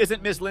sure he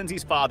isn't Miss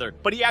Lindsay's father,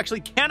 but he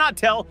actually cannot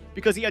tell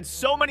because he had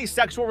so many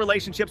sexual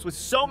relationships with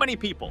so many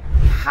people.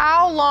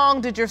 How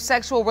long did your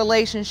sexual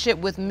relationship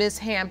with Miss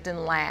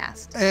Hampton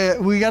last?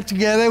 We got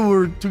together. We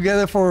were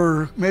together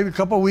for maybe a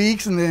couple of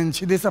weeks, and then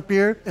she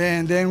disappeared.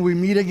 And then we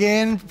meet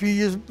again a few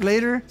years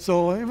later.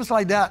 So it was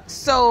like that.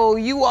 So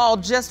you all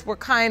just were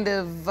kind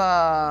of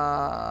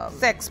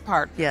sex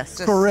partners?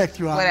 Yes. Correct,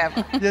 Your Honor.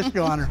 Whatever. Yes,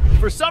 Your Honor.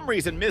 For some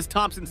reason, Ms.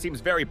 Thompson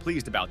seems very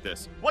pleased about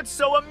this. What's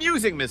so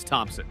amusing, Ms.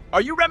 Thompson? Are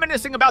you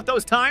reminiscing about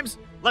those times?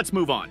 Let's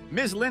move on.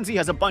 Ms. Lindsay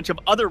has a bunch of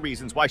other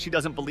reasons why she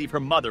doesn't believe her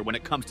mother when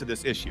it comes to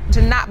this issue.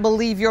 To not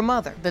believe your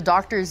mother? The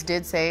doctors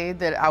did say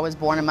that I was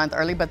born a month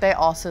early, but they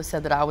also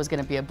said that I was going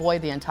to be a boy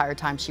the entire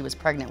time she was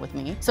pregnant with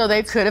me. So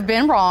they could have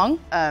been wrong.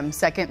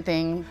 Second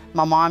thing,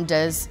 my mom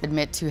does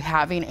admit to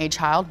having a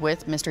child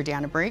with Mr.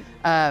 Dannenbrink.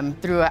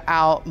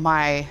 Throughout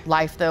my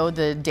life, though,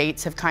 the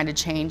dates have kind of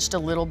changed a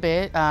little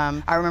bit.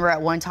 I remember at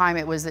one time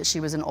it was that she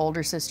was an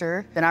older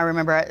sister. Then I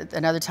remember at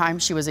another time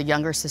she was a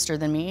younger sister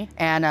than me,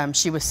 and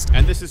she was.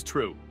 And this is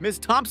true. Ms.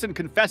 Thompson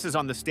confesses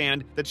on the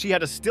stand that she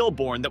had a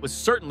stillborn that was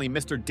certainly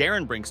Mr.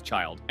 Dannenbrink's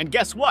child. And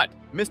guess what?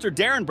 Mr.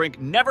 Dannenbrink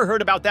never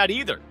heard about that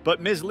either. But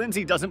Ms.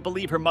 Lindsay doesn't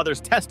believe her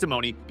mother's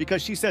testimony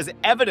because she says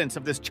evidence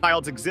of this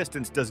child's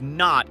existence does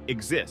not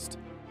exist.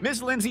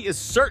 Ms. Lindsay is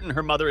certain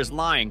her mother is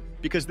lying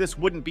because this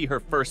wouldn't be her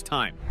first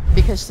time.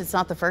 Because it's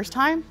not the first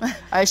time.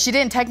 She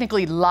didn't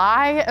technically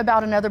lie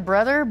about another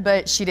brother,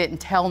 but she didn't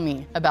tell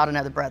me about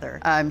another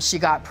brother. She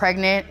got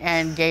pregnant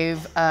and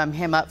gave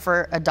him up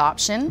for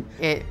adoption.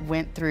 It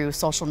went through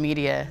social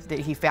media that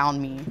he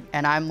found me.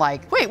 And I'm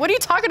like, wait, what are you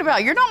talking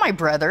about? You're not my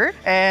brother.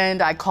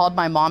 And I called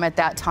my mom at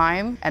that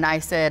time and I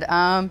said,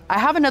 I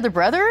have another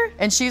brother?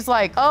 And she's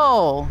like,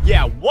 oh.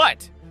 Yeah,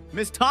 what?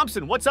 Ms.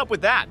 Thompson, what's up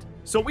with that?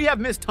 So we have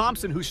Ms.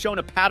 Thompson who's shown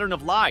a pattern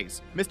of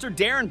lies, Mr.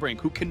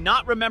 Dannenbrink who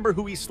cannot remember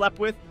who he slept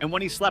with and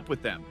when he slept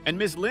with them, and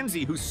Ms.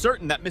 Lindsay who's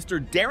certain that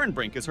Mr.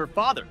 Dannenbrink is her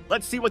father.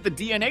 Let's see what the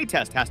DNA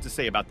test has to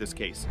say about this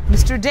case.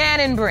 Mr.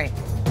 Dannenbrink,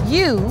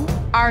 you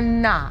are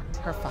not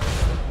her father.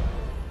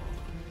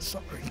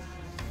 Sorry.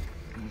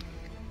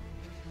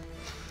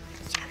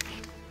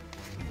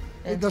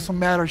 It doesn't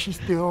matter.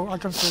 I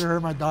consider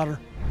her my daughter.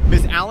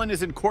 Ms. Allen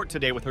is in court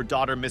today with her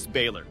daughter, Miss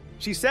Baylor.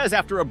 She says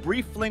after a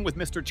brief fling with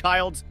Mr.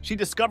 Childs, she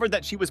discovered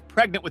that she was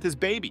pregnant with his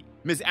baby.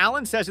 Ms.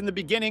 Allen says in the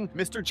beginning,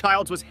 Mr.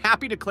 Childs was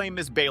happy to claim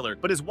Miss Baylor,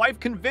 but his wife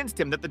convinced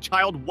him that the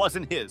child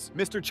wasn't his.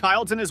 Mr.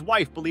 Childs and his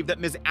wife believe that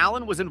Ms.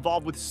 Allen was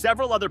involved with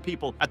several other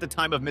people at the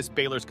time of Miss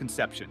Baylor's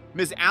conception.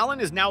 Ms. Allen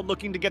is now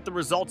looking to get the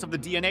results of the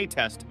DNA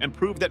test and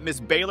prove that Miss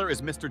Baylor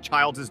is Mr.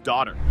 Childs'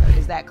 daughter.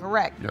 Is that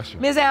correct? Yes, sir.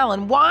 Ms.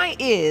 Allen, why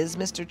is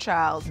Mr.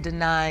 Childs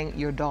denying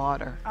your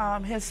daughter?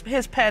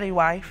 His petty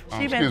wife.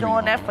 She been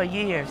doing that for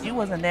years. You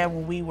wasn't there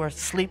when we were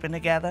sleeping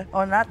together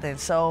or nothing.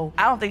 So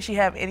I don't think she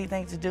have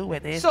anything to do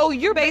with it. So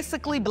you're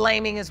basically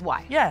blaming his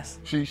wife? Yes.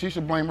 She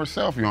should blame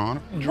herself, Your Honor.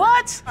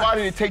 What? Why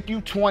did it take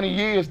you 20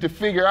 years to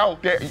figure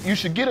out that you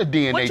should get a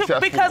DNA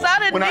test? Because I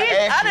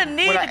didn't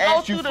need to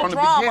go through the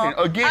drama.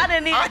 I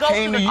didn't need to go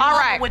through the drama. All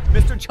right.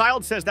 Mr.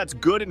 Childs says that's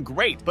good and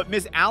great, but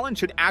Ms. Allen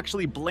should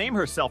actually blame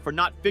herself for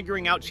not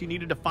figuring out she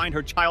needed to find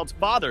her child's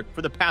father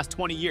for the past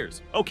 20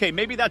 years. Okay,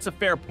 maybe that's a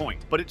fair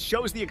point, but it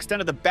shows the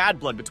extent of the bad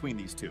blood between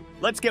these two.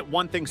 Let's get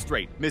one thing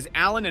straight. Ms.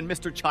 Allen and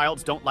Mr.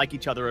 Childs don't like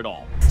each other at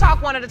all. Let's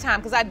talk one at a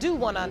time, because I do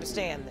want to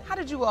understand that. How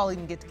did you all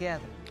even get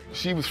together?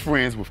 She was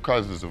friends with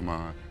cousins of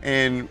mine,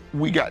 and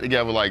we got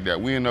together like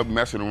that. We ended up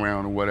messing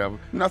around or whatever.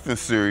 Nothing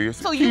serious.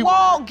 So you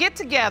all get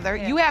together,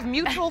 you have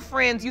mutual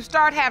friends, you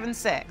start having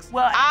sex.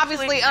 Well,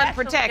 obviously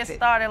unprotected. It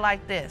started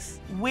like this.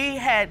 We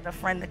had a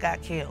friend that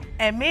got killed,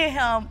 and me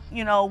and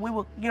him,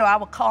 I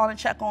would call and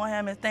check on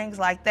him and things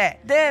like that.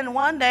 Then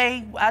one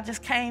day, I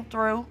just came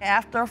through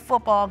after a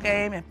football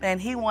game, and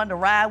he wanted to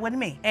ride with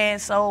me,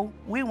 and so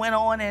we went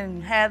on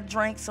and had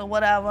drinks or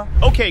whatever.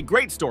 Okay,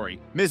 great story.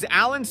 Ms.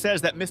 Allen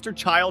says that Mr.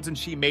 Childs and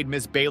she made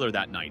Miss Baylor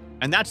that night,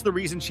 and that's the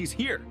reason she's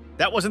here.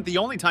 That wasn't the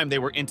only time they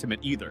were intimate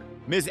either.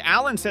 Ms.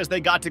 Allen says they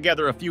got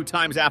together a few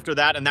times after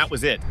that, and that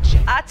was it.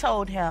 I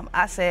told him,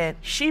 I said,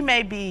 she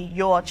may be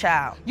your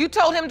child. You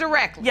told him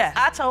directly? Yes.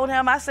 I told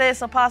him, I said,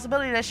 it's a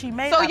possibility that she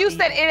may not be. So you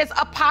said yours. it is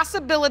a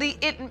possibility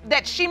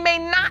that she may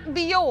not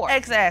be yours.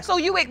 Exactly. So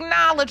you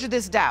acknowledge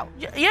this doubt?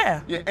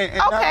 Yeah.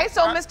 Okay,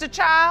 so Mr.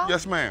 Childs?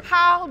 Yes, ma'am.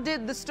 How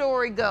did the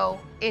story go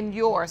in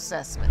your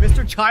assessment?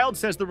 Mr. Child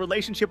says the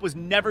relationship was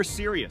never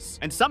serious.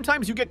 And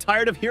sometimes you get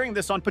tired of hearing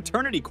this on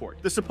paternity court.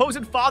 The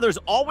supposed fathers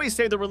always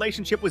say the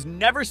relationship was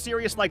never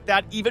serious like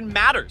that even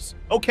matters.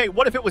 Okay,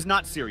 what if it was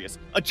not serious?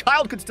 A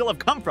child could still have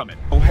come from it.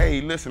 Oh,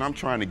 hey, listen, I'm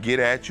trying to get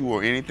at you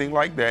or anything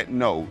like that.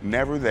 No,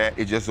 never that.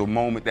 It's just a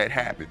moment that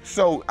happened.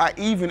 So I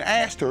even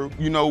asked her,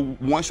 you know,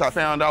 once I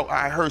found out,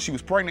 I heard she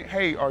was pregnant.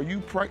 Hey, are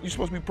you supposed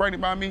to be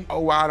pregnant by me?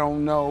 Oh, I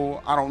don't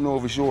know. I don't know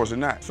if it's yours or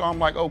not. So I'm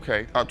like,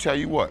 okay, I'll tell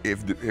you what.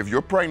 If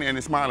you're pregnant and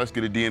it's mine, let's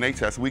get a DNA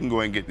test. We can go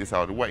ahead and get this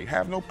out of the way.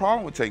 Have no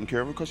problem with taking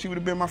care of her because she would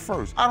have been my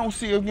first. I don't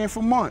see her again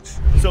for months.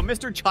 So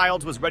Mr.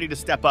 Childs was ready to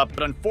step up,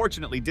 but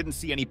unfortunately didn't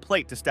see any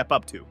plate to step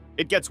up to.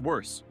 It gets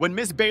worse. When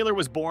Ms. Baylor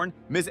was born,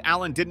 Ms.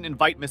 Allen didn't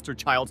invite Mr.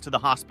 Childs to the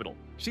hospital.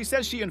 She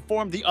says she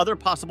informed the other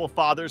possible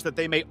fathers that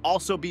they may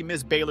also be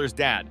Ms. Baylor's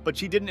dad, but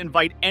she didn't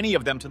invite any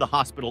of them to the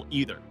hospital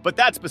either. But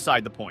that's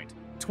beside the point.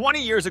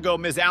 20 years ago,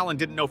 Ms. Allen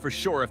didn't know for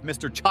sure if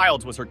Mr.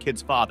 Childs was her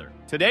kid's father.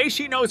 Today,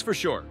 she knows for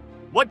sure.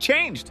 What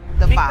changed?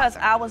 Because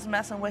I was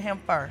messing with him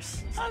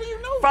first. How do you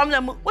know?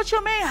 What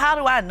you mean, how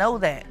do I know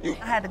that?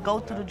 I had to go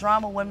through the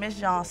drama with Miss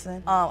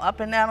Johnson. Up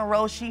and down the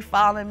road, she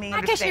following me.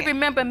 How can she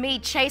remember me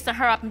chasing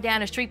her up and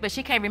down the street, but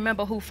she can't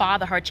remember who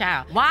fathered her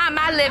child? Why am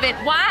I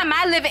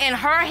living in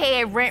her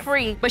head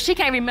rent-free, but she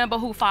can't remember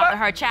who fathered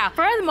her child?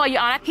 Furthermore,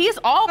 Your Honor, he's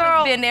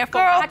always been there for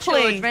our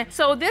children.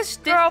 So this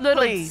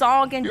little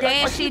song and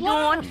dance she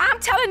doing, I'm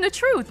telling the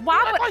truth.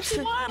 Why would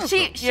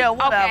she?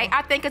 Okay,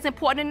 I think it's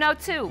important to know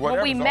too.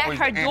 When we met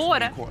her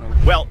daughter.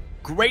 Well,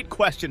 great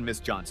question, Ms.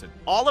 Johnson.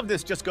 All of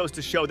this just goes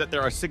to show that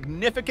there are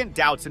significant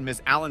doubts in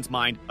Ms. Allen's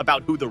mind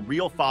about who the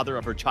real father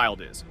of her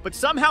child is. But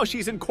somehow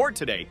she's in court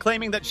today,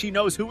 claiming that she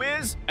knows who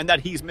is and that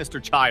he's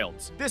Mr.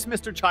 Childs. This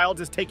Mr. Childs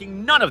is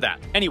taking none of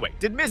that. Anyway,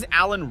 did Ms.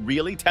 Allen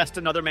really test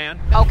another man?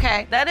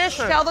 Okay. That is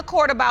true. Tell the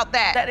court about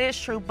that. That is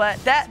true,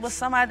 but that was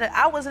somebody that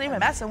I wasn't even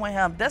messing with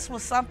him. This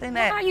was something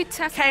that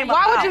came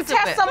Why would you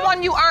test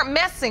someone you aren't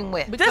messing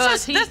with?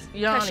 Because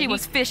she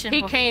was fishing.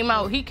 He came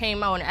out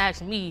and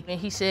asked me, and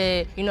he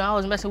said, you know, I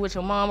was messing with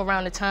your mom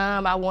around the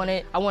time I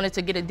wanted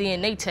to get a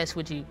DNA test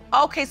with you.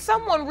 Okay,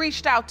 someone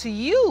reached out to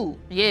you,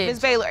 Ms.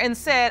 Baylor, and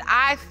said,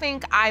 I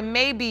think I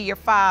may be your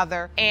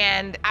father,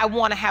 and I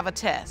want to have a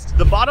test.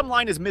 The bottom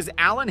line is Ms.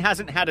 Allen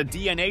hasn't had a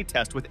DNA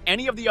test with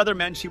any of the other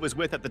men she was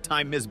with at the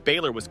time Ms.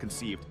 Baylor was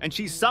conceived, and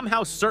she's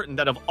somehow certain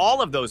that of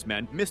all of those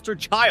men, Mr.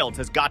 Childs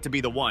has got to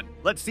be the one.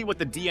 Let's see what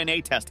the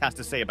DNA test has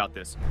to say about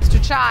this.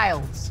 Mr.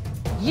 Childs,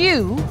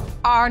 you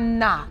are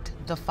not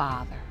the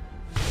father.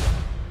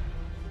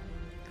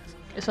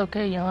 It's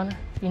okay, Your Honor.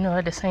 You know,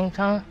 at the same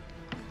time.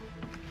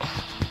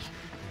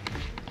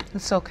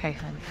 It's okay,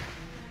 honey.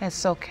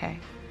 It's okay.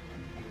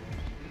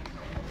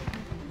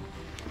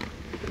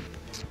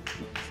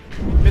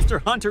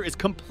 Mr. Hunter is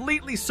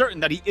completely certain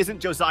that he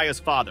isn't Josiah's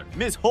father.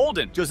 Ms.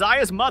 Holden,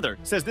 Josiah's mother,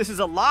 says this is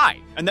a lie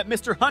and that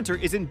Mr. Hunter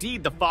is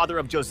indeed the father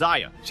of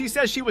Josiah. She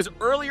says she was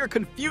earlier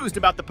confused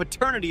about the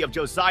paternity of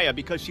Josiah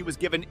because she was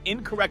given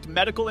incorrect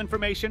medical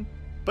information,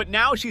 but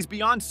now she's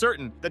beyond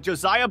certain that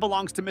Josiah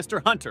belongs to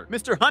Mr. Hunter.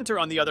 Mr. Hunter,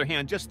 on the other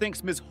hand, just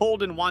thinks Ms.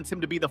 Holden wants him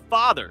to be the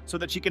father so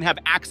that she can have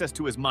access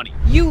to his money.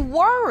 You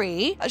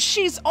worry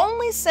she's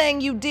only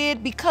saying you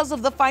did because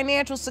of the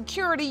financial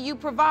security you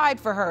provide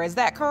for her. Is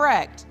that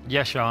correct?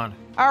 Yes, Your Honor.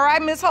 All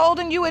right, Ms.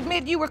 Holden, you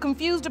admit you were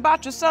confused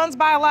about your son's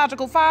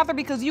biological father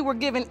because you were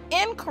given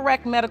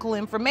incorrect medical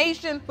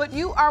information, but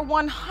you are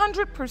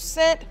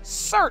 100%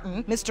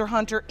 certain Mr.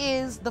 Hunter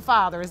is the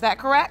father. Is that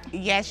correct?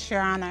 Yes,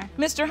 Your Honor.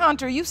 Mr.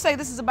 Hunter, you say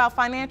this is about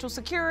financial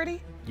security?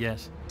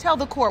 Yes. Tell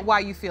the court why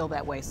you feel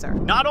that way, sir.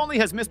 Not only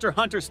has Mr.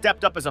 Hunter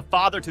stepped up as a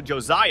father to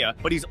Josiah,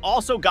 but he's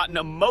also gotten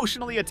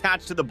emotionally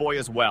attached to the boy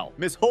as well.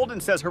 Ms.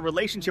 Holden says her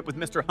relationship with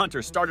Mr.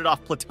 Hunter started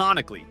off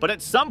platonically, but at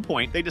some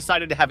point they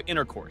decided to have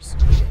intercourse.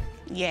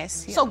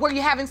 Yes. So were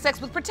you having sex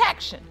with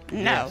protection?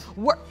 No.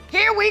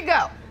 Here we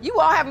go. You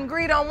all haven't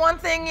agreed on one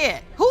thing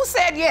yet. Who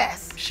said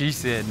yes? She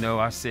said no.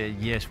 I said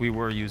yes, we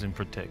were using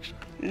protection.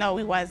 No,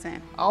 we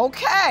wasn't.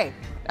 Okay.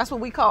 That's what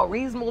we call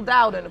reasonable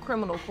doubt in a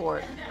criminal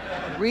court.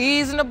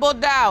 Reasonable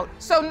doubt.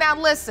 So now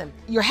listen,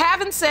 you're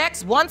having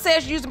sex. One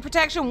says you're using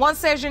protection, one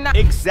says you're not.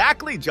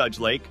 Exactly, Judge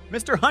Lake.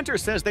 Mr. Hunter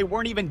says they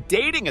weren't even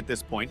dating at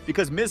this point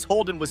because Ms.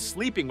 Holden was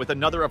sleeping with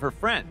another of her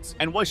friends.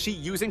 And was she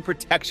using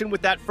protection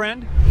with that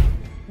friend?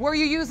 Were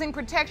you using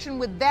protection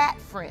with that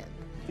friend?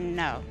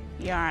 No,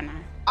 Your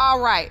Honor. All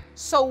right,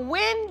 so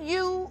when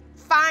you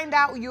find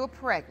out you're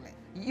pregnant,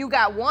 you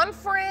got one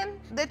friend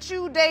that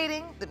you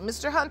dating that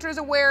Mr. Hunter is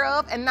aware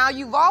of, and now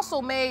you've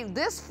also made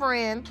this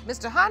friend,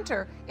 Mr.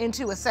 Hunter,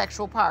 into a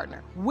sexual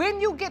partner.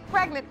 When you get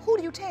pregnant, who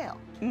do you tell?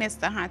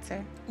 Mr.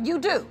 Hunter. You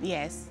do?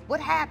 Yes.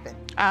 What happened?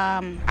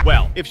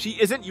 Well, if she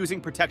isn't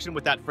using protection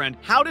with that friend,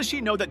 how does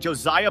she know that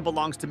Josiah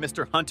belongs to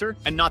Mr. Hunter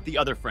and not the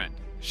other friend?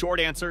 Short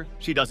answer,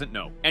 she doesn't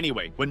know.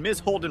 Anyway, when Ms.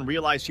 Holden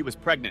realized she was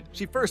pregnant,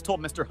 she first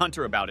told Mr.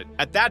 Hunter about it.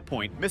 At that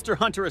point, Mr.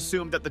 Hunter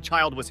assumed that the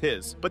child was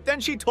his, but then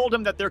she told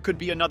him that there could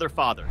be another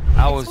father.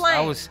 I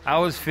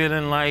was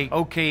feeling like,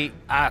 okay,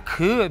 I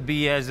could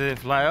be as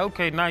if like,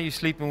 okay, now you're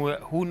sleeping with,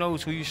 who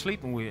knows who you're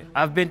sleeping with.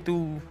 I've been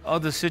through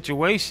other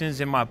situations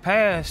in my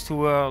past to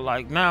where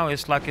like now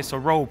it's like it's a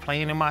role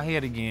playing in my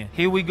head again.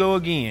 Here we go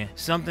again.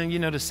 Something, you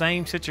know, the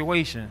same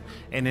situation.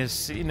 And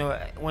it's, you know,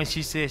 when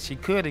she said she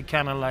could, it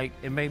kind of like,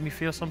 it made me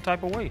feel some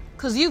type of way.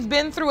 Because you've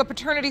been through a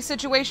paternity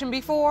situation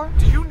before?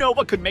 Do you know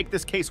what could make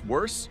this case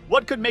worse?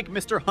 What could make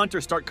Mr.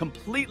 Hunter start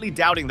completely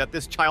doubting that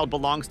this child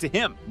belongs to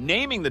him,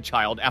 naming the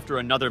child after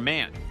another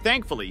man?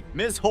 Thankfully,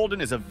 Ms.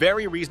 Holden is a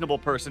very reasonable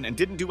person and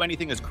didn't do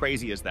anything as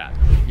crazy as that.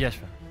 Yes,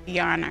 ma'am.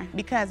 Your Honor,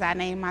 because I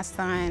named my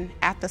son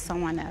after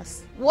someone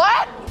else.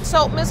 What?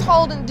 So, Ms.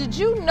 Holden, did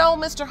you know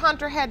Mr.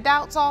 Hunter had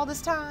doubts all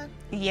this time?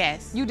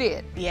 Yes. You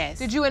did? Yes.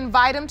 Did you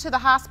invite him to the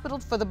hospital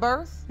for the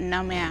birth?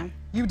 No, ma'am.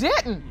 You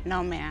didn't?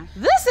 No, ma'am.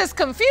 This is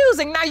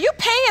confusing. Now, you're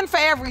paying for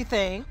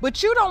everything,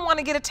 but you don't want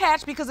to get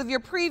attached because of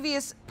your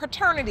previous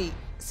paternity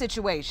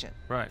situation.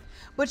 Right.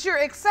 But you're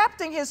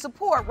accepting his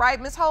support, right,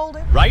 Ms.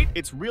 Holden? Right?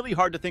 It's really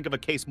hard to think of a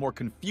case more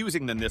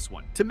confusing than this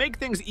one. To make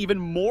things even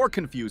more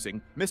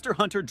confusing, Mr.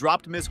 Hunter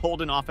dropped Ms.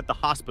 Holden off at the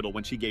hospital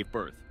when she gave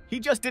birth. He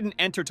just didn't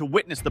enter to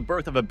witness the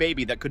birth of a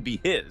baby that could be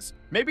his.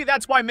 Maybe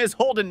that's why Ms.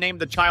 Holden named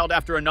the child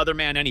after another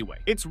man anyway.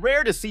 It's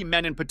rare to see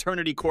men in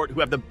paternity court who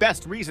have the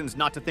best reasons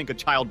not to think a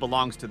child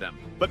belongs to them.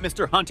 But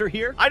Mr. Hunter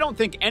here, I don't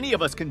think any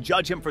of us can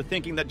judge him for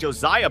thinking that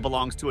Josiah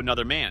belongs to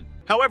another man.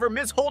 However,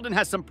 Ms. Holden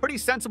has some pretty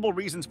sensible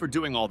reasons for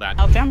doing all that.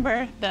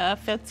 November the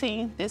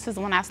 15th, this is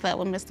when I slept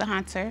with Mr.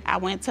 Hunter. I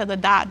went to the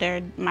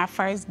doctor. My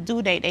first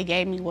due date they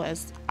gave me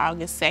was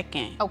August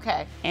 2nd.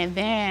 Okay. And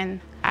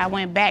then I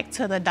went back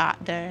to the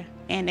doctor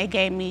and they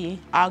gave me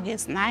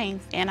August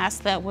 9th, and I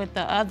slept with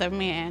the other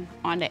man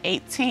on the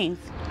 18th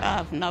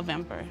of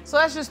November. So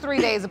that's just 3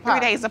 days apart?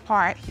 3 days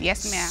apart,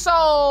 yes, ma'am.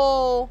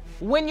 So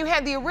when you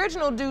had the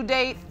original due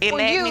date, It for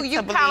led you, me to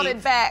you believe,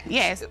 counted back.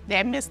 Yes,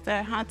 that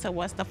Mr. Hunter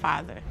was the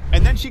father.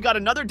 And then she got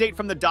another date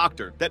from the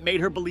doctor that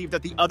made her believe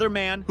that the other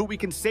man, who we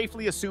can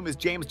safely assume is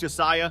James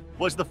Josiah,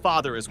 was the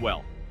father as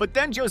well. But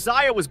then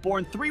Josiah was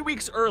born 3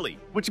 weeks early,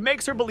 which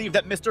makes her believe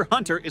that Mr.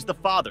 Hunter is the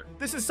father.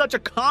 This is such a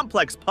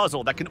complex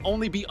puzzle that can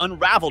only be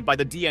unraveled by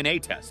the DNA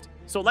test.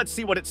 So let's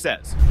see what it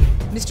says.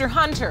 Mr.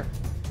 Hunter,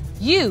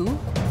 you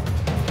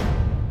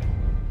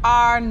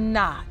are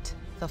not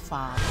the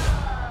father.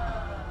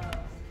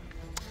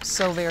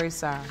 So very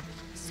sorry.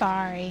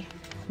 Sorry.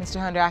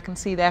 Mr. Hunter, I can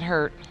see that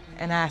hurt,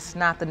 and that's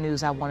not the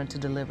news I wanted to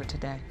deliver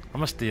today.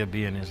 I'ma still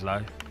be in his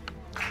life.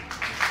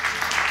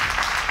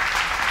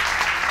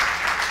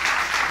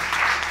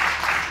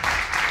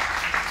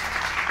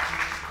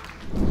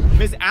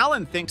 Ms.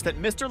 Allen thinks that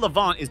Mr.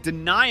 Levant is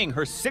denying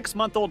her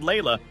 6-month-old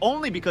Layla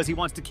only because he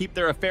wants to keep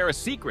their affair a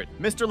secret.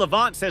 Mr.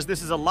 Levant says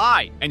this is a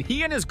lie, and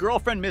he and his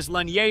girlfriend, Ms.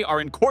 Lanier,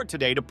 are in court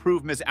today to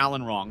prove Ms.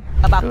 Allen wrong.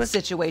 About the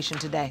situation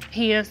today.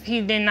 He's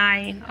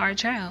denying our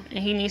child,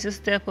 and he needs to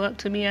step up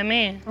to be a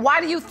man. Why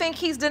do you think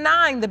he's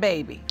denying the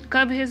baby?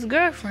 Because of his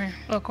girlfriend,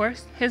 of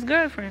course. His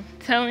girlfriend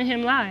telling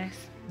him lies.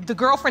 The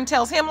girlfriend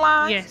tells him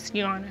lies? Yes,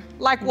 Your Honor.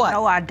 Like what?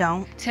 No, I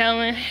don't.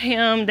 Telling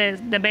him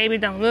that the baby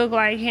don't look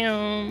like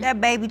him.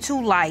 That baby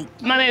too light.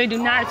 My baby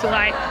do not too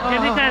light.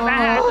 Just because I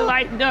have to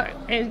like dark.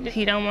 And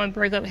he don't want to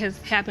break up his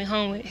happy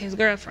home with his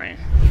girlfriend.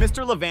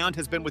 Mr. Levant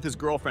has been with his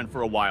girlfriend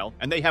for a while,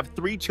 and they have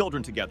 3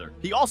 children together.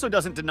 He also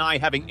doesn't deny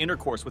having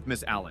intercourse with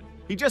Miss Allen.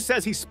 He just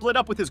says he split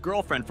up with his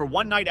girlfriend for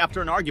one night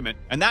after an argument,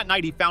 and that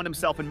night he found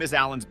himself in Miss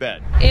Allen's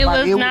bed. It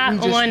was not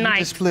one night. We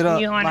just split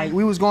up. Your Honor. Like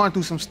we was going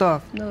through some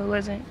stuff. No, it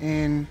wasn't.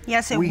 And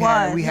yes, it we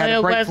was. Had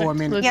a break for a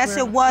minute. Yes,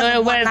 it was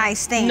a one night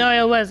stand. No,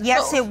 it wasn't.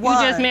 Yes, it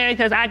was. You just married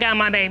because I got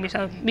my baby,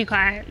 so be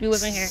quiet. You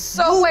wasn't here.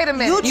 So wait a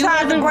minute. You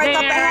tried to break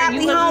up a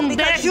happy home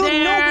because you knew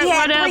we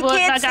had 3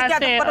 kids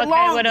together for the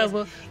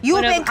longest.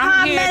 You've been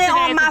commenting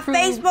on my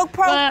Facebook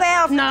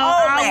profile. No,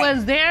 I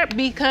was there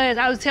because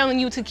I was telling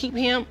you to keep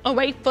him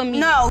away from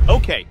me. No.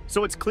 Okay,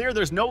 so it's clear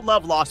there's no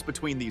love lost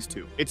between these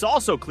two. It's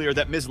also clear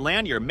that Ms.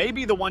 Lanier may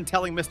be the one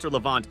telling Mr.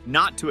 Levant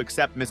not to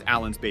accept Miss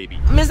Allen's baby.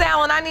 Ms.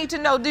 Allen, I need to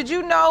know, did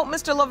you know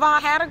Mr.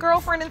 Levant had a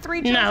girlfriend and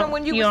 3 children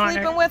when you were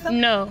sleeping with him?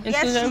 No.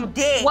 Yes, you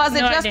did. Was it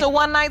just a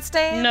one-night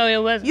stand? No,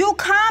 it wasn't. You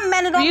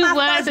commented on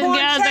my firstborn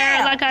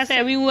child. Like I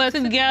said, we was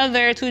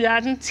together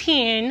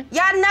 2010.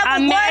 Y'all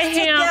never was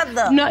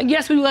together. No,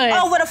 yes, we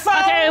was. Over the phone?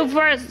 Okay,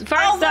 first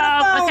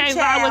off, okay,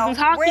 well, I wasn't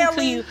talking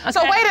to you. Okay.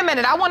 So wait a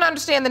minute, I want to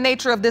understand the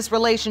nature of this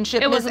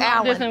relationship, Ms.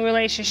 Allen. It was a long-distance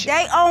relationship.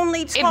 They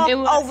only talk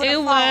over the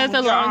phone, It was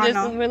a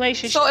long-distance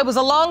relationship. So it was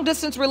a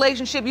long-distance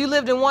relationship. You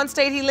lived in one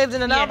state, he lived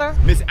in another?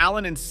 Yes. Miss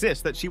Allen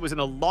insists that she was in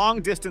a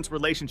long-distance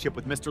relationship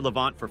with Mr.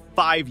 Levant for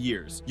 5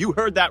 years. You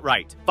heard that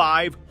right.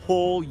 5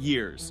 whole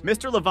years.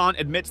 Mr. Levant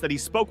admits that he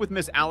spoke with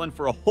Miss Allen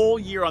for a whole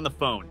year on the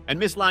phone, and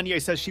Miss Lanier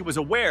says she was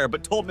aware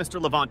but told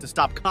Mr. Levant to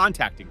stop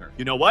contacting her.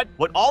 You know what?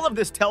 What all of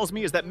this tells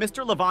me is that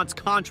Mr. Levant's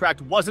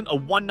contract wasn't a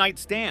one-night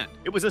stand.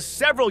 It was a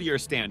several-year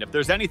stand, if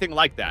there's anything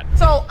like that.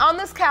 So on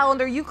this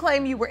calendar, you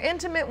claim you were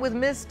intimate with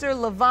Mr.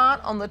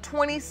 Levant on the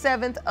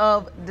 27th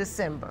of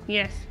December.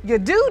 Yes. Your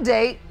due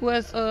date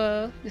was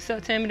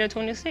September the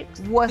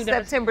 26th. Was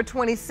September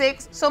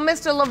 26th. So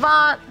Mr.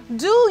 Levant,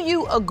 do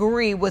you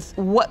agree with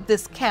what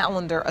this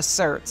calendar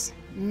asserts?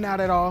 Not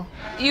at all.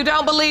 You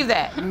don't believe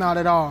that? Not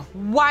at all.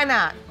 Why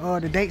not?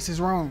 The dates is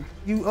wrong.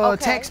 You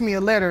Okay. text me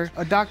a letter,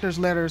 a doctor's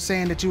letter,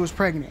 saying that you was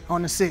pregnant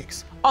on the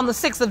 6th. On the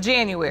 6th of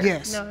January?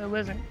 Yes. No, it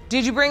wasn't.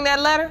 Did you bring that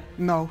letter?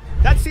 No.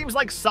 That seems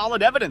like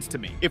solid evidence to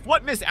me. If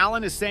what Miss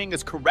Allen is saying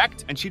is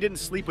correct and she didn't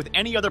sleep with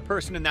any other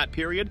person in that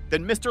period,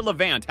 then Mr.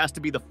 Levant has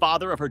to be the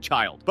father of her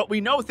child. But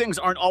we know things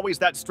aren't always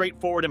that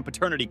straightforward in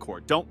paternity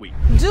court, don't we?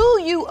 Do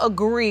you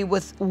agree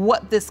with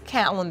what this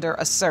calendar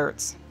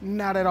asserts?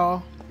 Not at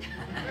all.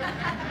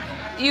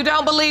 You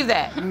don't believe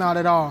that? Not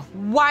at all.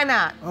 Why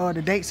not?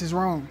 The dates is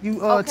wrong.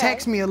 You Okay.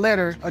 text me a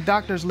letter, a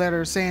doctor's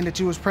letter, saying that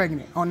you was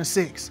pregnant on the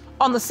 6th.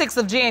 On the 6th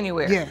of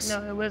January? Yes.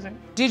 No, it wasn't.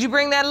 Did you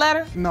bring that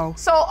letter? No.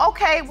 So,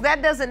 okay,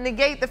 that doesn't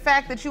negate the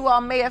fact that you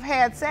all may have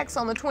had sex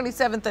on the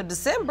 27th of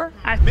December.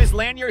 Ms.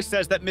 Lanier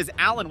says that Ms.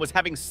 Allen was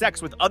having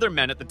sex with other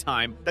men at the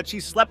time, that she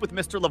slept with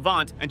Mr.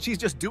 Levant, and she's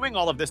just doing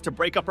all of this to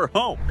break up her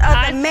home.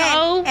 The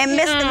man, and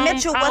Mr.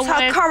 Mitchell was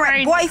her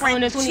current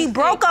boyfriend. She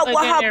broke up with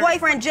her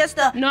boyfriend just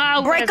to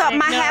break up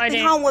my happy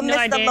home with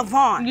Mr.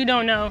 Levant. You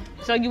don't know,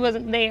 so you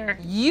wasn't there.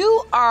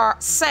 You are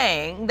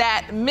saying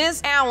that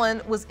Ms.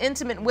 Allen was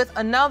intimate with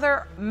another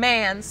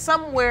man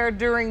somewhere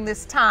during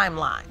this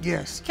timeline.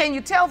 Yes. Can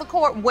you tell the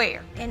court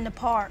where? In the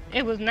park.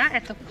 It was not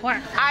at the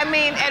park. I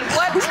mean, at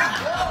what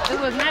time? It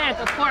was not at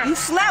the park. You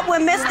slept with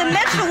Mr.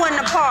 Mitchell in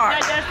the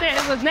park. Like I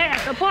said, it was not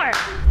at the park.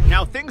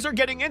 Now things are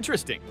getting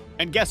interesting.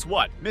 And guess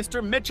what?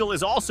 Mr. Mitchell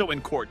is also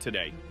in court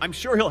today. I'm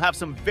sure he'll have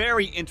some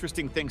very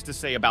interesting things to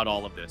say about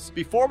all of this.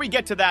 Before we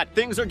get to that,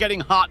 things are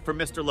getting hot for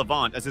Mr.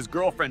 Levant as his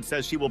girlfriend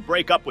says she will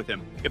break up with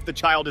him if the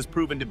child is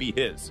proven to be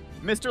his.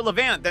 Mr.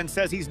 Levant then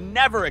says he's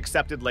never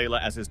accepted Layla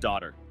as his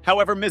daughter.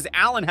 However, Ms.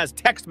 Allen has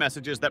text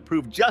messages that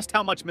prove just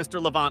how much Mr.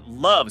 Levant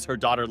loves her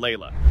daughter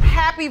Layla.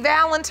 Happy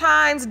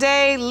Valentine's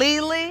Day,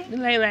 Lele.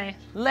 Lele.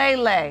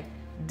 Lele.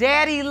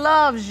 Daddy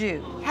loves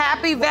you.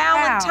 Happy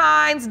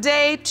Valentine's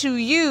Day to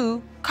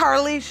you,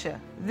 Carlisha.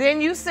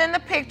 Then you send a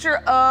picture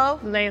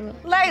of Layla.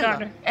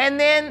 Layla. And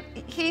then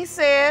he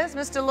says,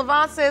 Mr.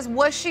 Levant says,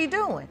 what's she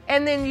doing?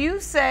 And then you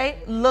say,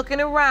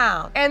 looking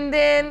around. And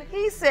then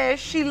he says,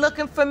 she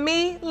looking for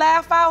me,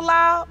 laugh out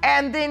loud.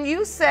 And then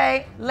you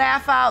say,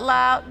 laugh out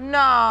loud,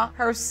 nah,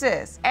 her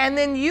sis. And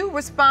then you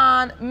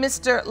respond,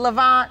 Mr.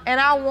 Levant, and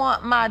I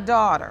want my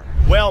daughter.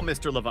 Well,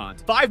 Mr.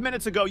 Levant, 5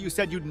 minutes ago you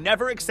said you'd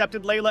never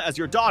accepted Layla as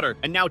your daughter,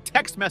 and now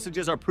text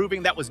messages are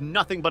proving that was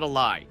nothing but a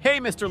lie. Hey,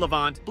 Mr.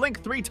 Levant,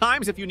 blink 3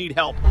 times if you need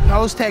help.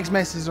 Those text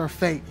messages are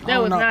fake. That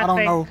was not I don't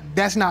fake. know.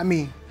 That's not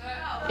me.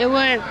 It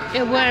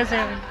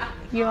wasn't,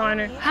 Your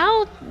Honor.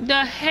 How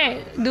the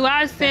heck do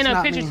I send That's a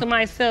not picture me. to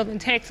myself and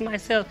text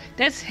myself?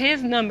 That's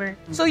his number.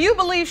 So you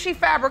believe she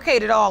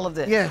fabricated all of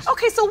this? Yes.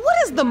 Okay, so what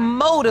is the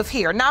motive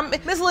here? Now,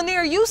 Ms.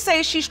 Lanier, you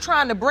say she's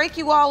trying to break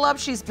you all up,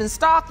 she's been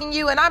stalking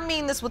you, and I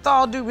mean this with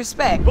all due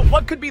respect. But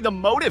what could be the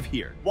motive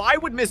here? Why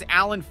would Ms.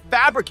 Allen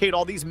fabricate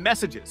all these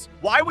messages?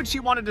 Why would she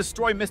want to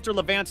destroy Mr.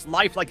 Levant's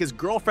life like his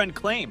girlfriend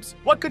claims?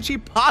 What could she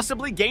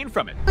possibly gain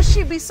from it? Would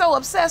she be so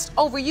obsessed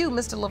over you,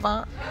 Mr.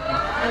 Levant?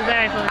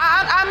 Exactly.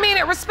 I mean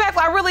it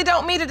respectfully. I really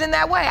don't mean it in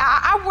that way.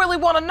 I really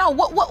want to know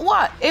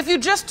what? If you're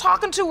just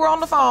talking to her on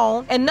the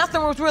phone and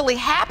nothing was really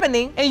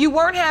happening and you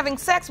weren't having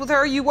sex with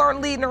her, you weren't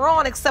leading her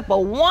on except a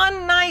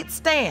one-night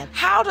stand.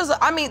 How does,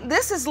 I mean,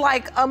 this is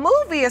like a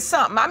movie or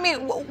something. I mean,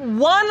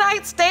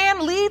 one-night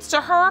stand leads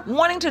to her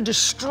wanting to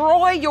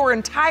destroy your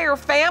entire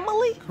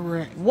family?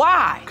 Correct.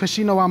 Why? Because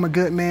she know I'm a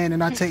good man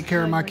and I take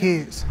care of my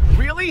kids.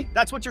 Really?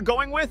 That's what you're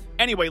going with?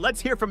 Anyway, let's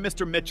hear from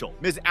Mr. Mitchell,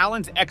 Ms.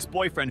 Allen's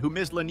ex-boyfriend, who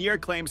Ms. Lanier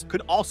claims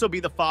could also be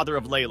the father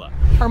of Layla.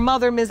 Her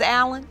mother, Ms.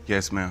 Allen?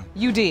 Yes, ma'am.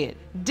 You did.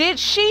 Did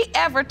she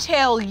ever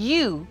tell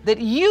you that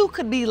you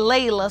could be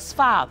Layla's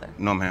father?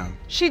 No, ma'am.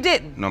 She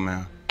didn't. No,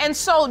 ma'am. And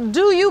so,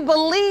 do you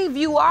believe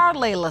you are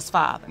Layla's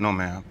father? No,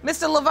 ma'am.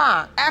 Mr.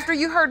 Levant, after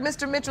you heard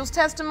Mr. Mitchell's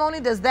testimony,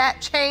 does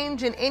that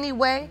change in any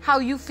way how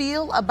you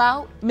feel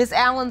about Ms.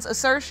 Allen's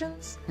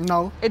assertions?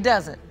 No. It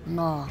doesn't?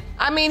 No.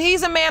 I mean,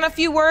 he's a man of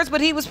few words,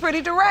 but he was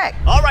pretty direct.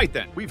 All right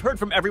then, we've heard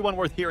from everyone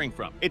worth hearing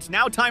from. It's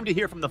now time to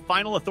hear from the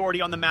final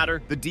authority on the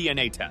matter, the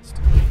DNA test.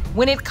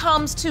 When it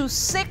comes to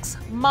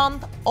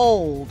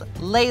 6-month-old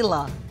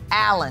Layla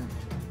Allen,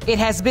 it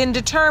has been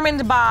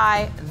determined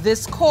by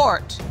this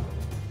court,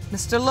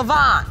 Mr.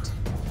 Levant,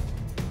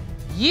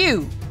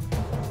 you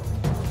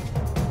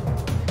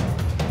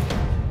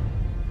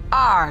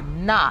are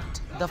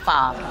not the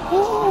father.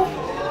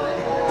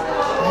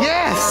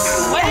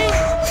 Yes! Wait.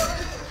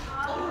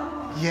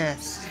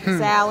 Yes. Ms.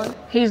 Allen?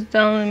 He's the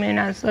only man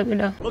I slept with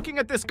though. Looking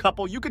at this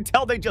couple, you could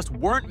tell they just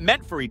weren't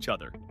meant for each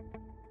other.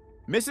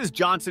 Mrs.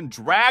 Johnson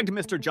dragged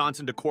Mr.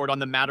 Johnson to court on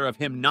the matter of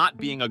him not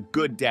being a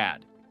good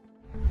dad.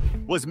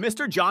 Was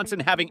Mr. Johnson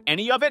having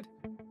any of it?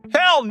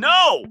 Hell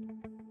no!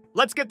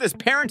 Let's get this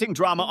parenting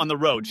drama on the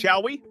road,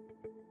 shall we?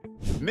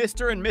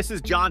 Mr. and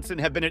Mrs. Johnson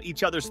have been at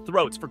each other's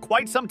throats for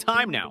quite some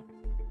time now.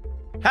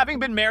 Having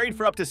been married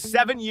for up to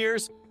 7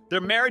 years, their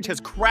marriage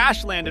has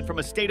crash-landed from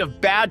a state of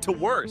bad to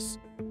worse.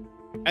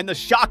 And the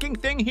shocking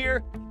thing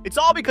here, it's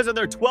all because of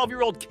their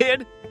 12-year-old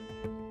kid.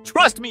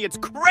 Trust me, it's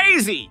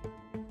crazy!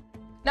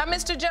 Now,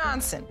 Mr.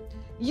 Johnson,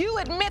 you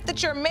admit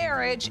that your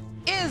marriage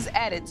is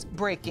at its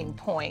breaking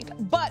point,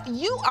 but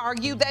you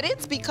argue that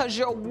it's because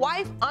your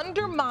wife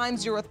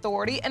undermines your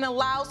authority and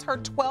allows her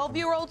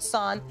 12-year-old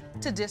son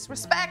to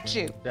disrespect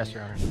you. Yes,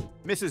 Your Honor.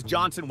 Mrs.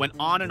 Johnson went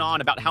on and on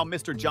about how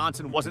Mr.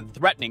 Johnson wasn't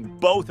threatening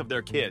both of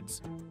their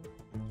kids.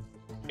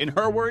 In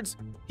her words,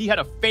 he had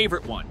a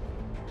favorite one.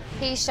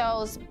 He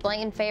shows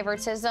blatant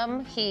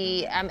favoritism.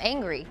 I'm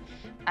angry.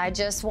 I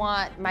just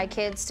want my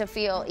kids to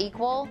feel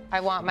equal. I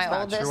want my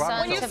oldest son to feel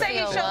love. When you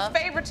say he shows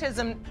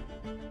favoritism,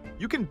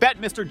 you can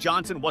bet Mr.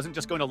 Johnson wasn't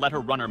just going to let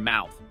her run her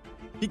mouth.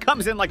 He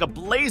comes in like a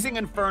blazing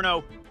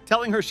inferno,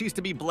 telling her she's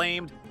to be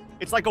blamed.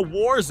 It's like a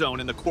war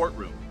zone in the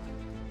courtroom.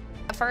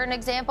 For an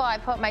example, I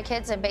put my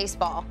kids in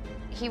baseball.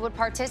 He would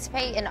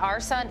participate in our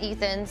son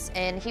Ethan's,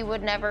 and he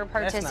would never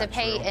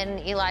participate in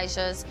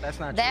Elijah's. That's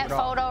not true That at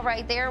all. photo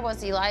right there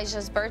was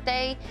Elijah's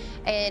birthday,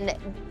 and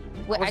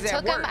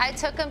I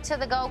took him to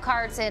the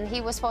go-karts, and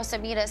he was supposed to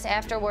meet us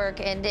after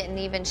work and didn't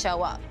even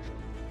show up.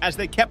 As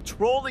they kept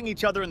trolling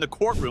each other in the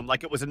courtroom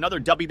like it was another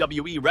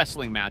WWE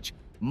wrestling match,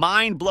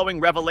 mind-blowing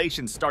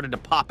revelations started to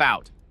pop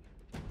out.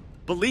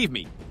 Believe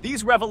me,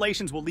 these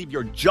revelations will leave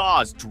your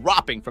jaws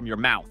dropping from your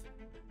mouth.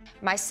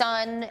 My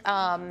son,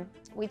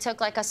 we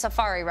took like a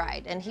safari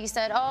ride, and he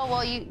said, oh,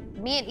 well,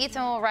 me and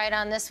Ethan will ride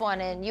on this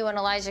one, and you and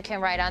Elijah can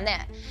ride on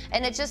that.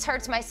 And it just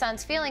hurts my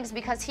son's feelings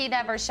because he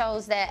never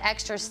shows that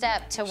extra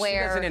step to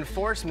where... She doesn't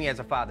enforce me as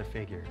a father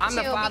figure. I'm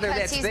the father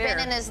that's there. Because he's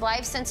been in his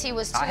life since he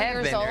was 2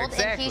 years old,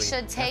 and he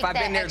should take that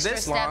extra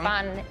step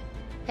on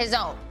his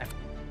own.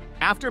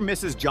 After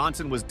Mrs.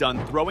 Johnson was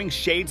done throwing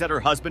shades at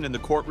her husband in the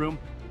courtroom,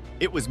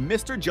 it was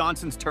Mr.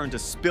 Johnson's turn to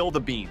spill the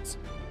beans.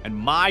 And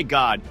my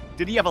God,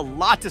 did he have a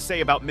lot to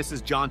say about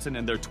Mrs. Johnson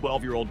and their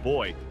 12-year-old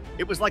boy.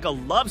 It was like a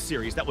love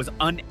series that was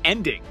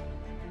unending.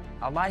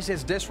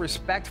 Elijah's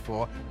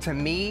disrespectful to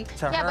me,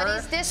 to her,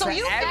 but he's to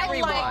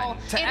everyone.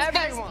 To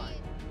everyone.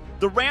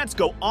 The rants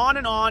go on,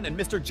 and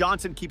Mr.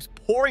 Johnson keeps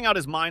pouring out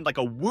his mind like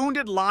a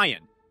wounded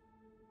lion.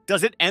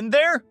 Does it end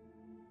there?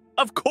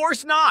 Of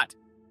course not.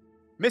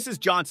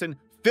 Mrs. Johnson,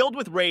 filled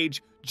with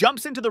rage,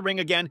 jumps into the ring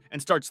again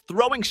and starts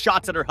throwing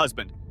shots at her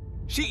husband.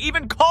 She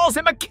even calls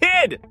him a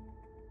kid!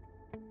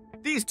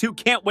 These two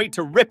can't wait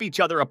to rip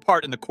each other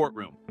apart in the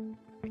courtroom.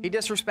 He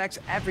disrespects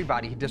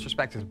everybody. He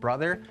disrespects his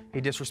brother.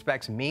 He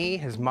disrespects me,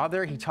 his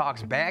mother. He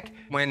talks back.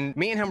 When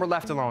me and him were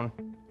left alone,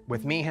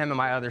 with me, him, and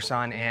my other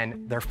son,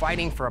 and they're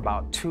fighting for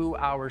about 2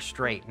 hours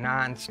straight,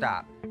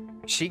 non-stop.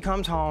 She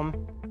comes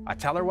home, I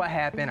tell her what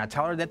happened, I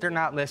tell her that they're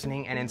not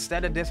listening, and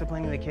instead of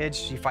disciplining the kids,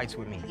 she fights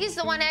with me. He's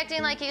the one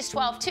acting like he's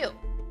 12, too.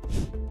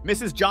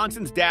 Mrs.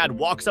 Johnson's dad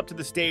walks up to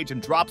the stage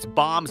and drops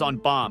bombs on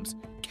bombs,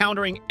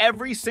 countering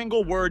every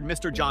single word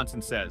Mr.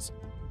 Johnson says.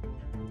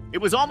 It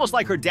was almost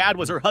like her dad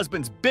was her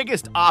husband's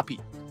biggest oppie.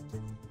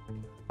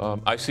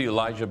 I see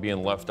Elijah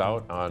being left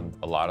out on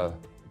a lot of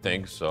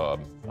things. The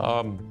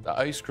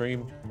ice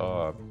cream,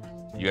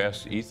 you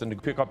ask Ethan to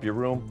pick up your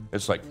room.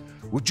 It's like,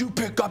 would you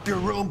pick up your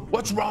room?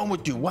 What's wrong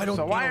with you? Why don't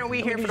So why aren't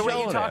we here for the way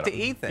you talk to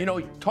Ethan? You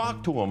know,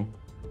 talk to him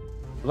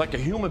like a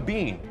human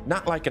being,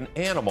 not like an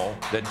animal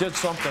that did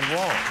something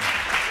wrong.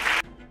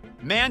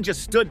 Man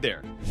just stood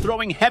there,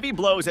 throwing heavy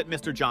blows at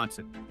Mr.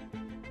 Johnson.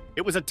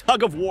 It was a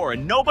tug of war,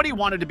 and nobody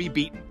wanted to be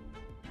beaten.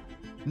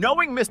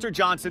 Knowing Mr.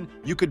 Johnson,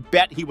 you could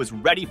bet he was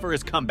ready for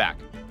his comeback.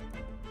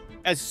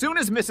 As soon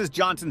as Mrs.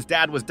 Johnson's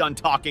dad was done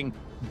talking,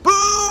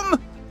 boom!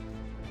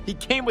 He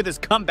came with his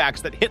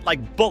comebacks that hit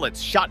like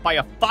bullets shot by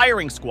a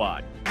firing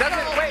squad.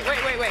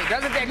 Wait.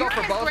 Doesn't that go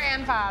for both?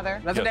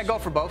 Grandfather. Doesn't that go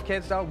for both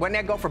kids, though? Wouldn't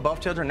that go for both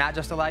children, not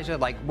just Elijah?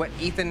 Like what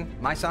Ethan,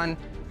 my son,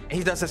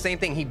 he does the same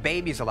thing. He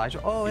babies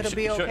Elijah. Oh, it'll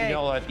be okay. You shouldn't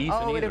yell at Ethan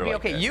it'll be like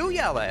okay. that. You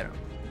yell at him.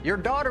 Your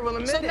daughter will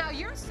admit it. So now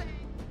you're saying...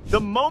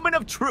 The moment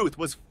of truth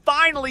was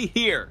finally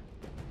here.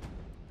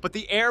 But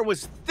the air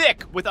was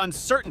thick with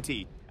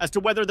uncertainty as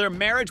to whether their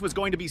marriage was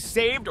going to be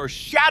saved or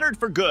shattered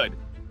for good.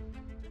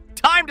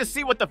 Time to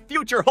see what the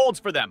future holds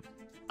for them.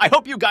 I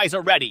hope you guys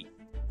are ready.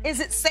 Is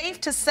it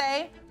safe to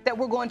say that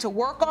we're going to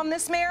work on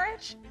this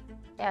marriage?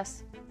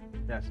 Yes.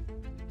 Yes.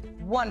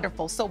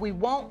 Wonderful. So we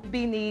won't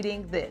be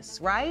needing this,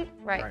 right?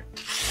 Right.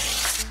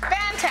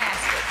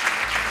 Fantastic.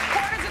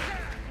 Court is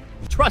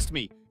adjourned. Trust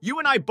me, you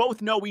and I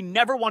both know we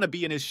never want to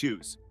be in his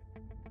shoes.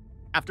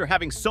 After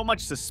having so much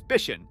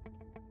suspicion,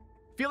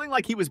 feeling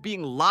like he was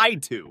being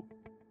lied to,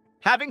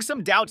 having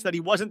some doubts that he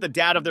wasn't the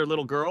dad of their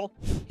little girl,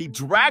 he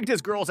dragged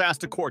his girl's ass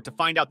to court to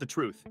find out the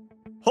truth.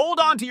 Hold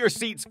on to your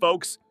seats,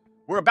 folks.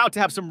 We're about to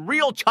have some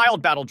real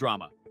child battle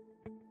drama.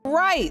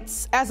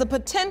 Rights as a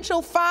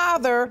potential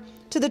father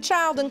to the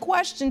child in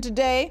question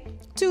today,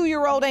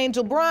 2-year-old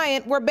Angel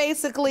Bryant were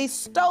basically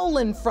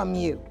stolen from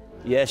you.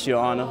 Yes, Your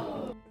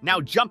Honor. Now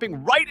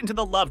jumping right into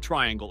the love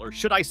triangle, or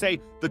should I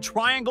say, the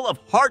triangle of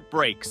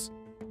heartbreaks.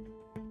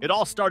 It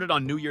all started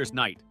on New Year's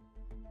night.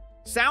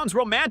 Sounds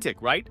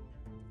romantic, right?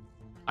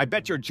 I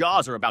bet your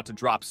jaws are about to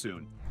drop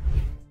soon.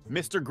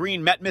 Mr.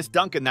 Green met Miss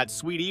Duncan that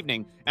sweet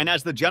evening, and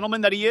as the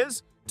gentleman that he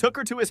is, took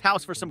her to his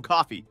house for some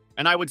coffee.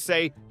 And I would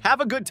say,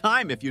 have a good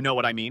time, if you know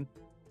what I mean.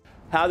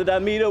 How did I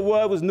meet her?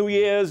 Well, it was New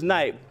Year's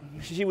night.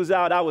 She was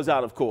out, I was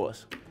out, of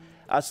course.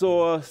 I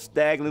saw her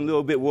staggering a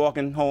little bit,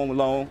 walking home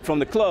alone from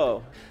the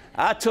club.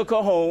 I took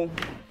her home,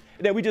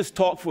 and then we just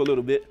talked for a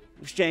little bit,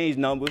 exchanged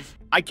numbers.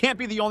 I can't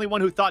be the only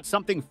one who thought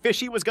something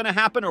fishy was gonna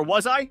happen, or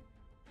was I?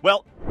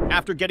 Well,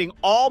 after getting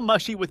all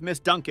mushy with Miss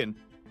Duncan,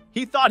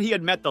 he thought he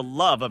had met the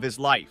love of his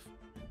life.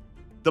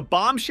 The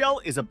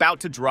bombshell is about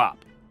to drop.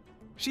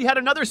 She had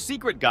another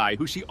secret guy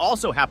who she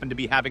also happened to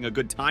be having a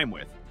good time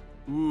with.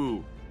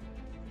 Ooh.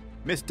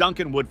 Miss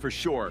Duncan would, for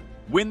sure,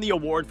 win the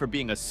award for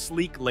being a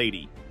sleek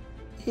lady.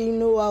 He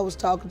knew I was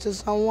talking to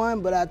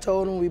someone, but I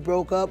told him we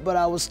broke up, but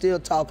I was still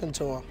talking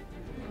to him.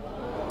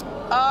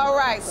 All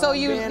right, so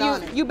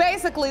you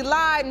basically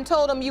lied and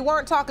told him you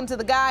weren't talking to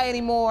the guy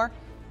anymore,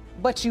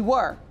 but you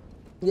were.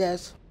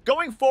 Yes.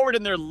 Going forward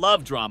in their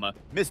love drama,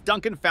 Miss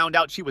Duncan found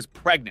out she was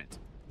pregnant.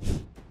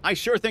 I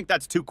sure think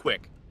that's too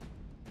quick.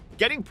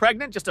 Getting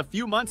pregnant just a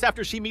few months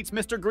after she meets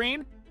Mr.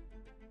 Green?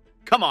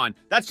 Come on,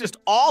 that's just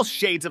all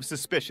shades of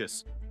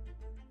suspicious.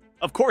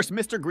 Of course,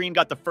 Mr. Green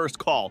got the first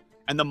call,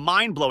 and the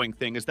mind-blowing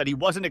thing is that he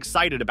wasn't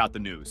excited about the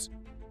news.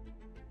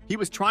 He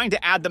was trying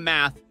to add the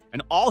math,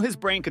 and all his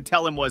brain could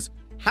tell him was,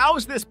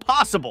 how's this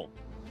possible?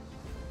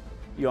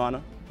 Your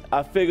Honor,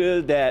 I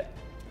figured that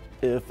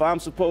if I'm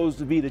supposed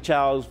to be the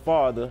child's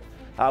father,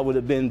 I would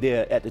have been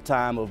there at the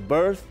time of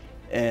birth,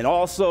 and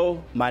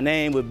also my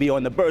name would be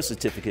on the birth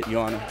certificate,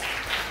 Your Honor.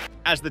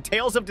 As the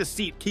tales of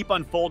deceit keep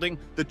unfolding,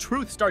 the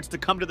truth starts to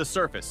come to the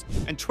surface.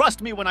 And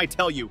trust me when I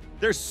tell you,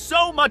 there's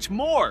so much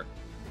more.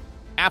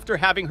 After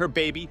having her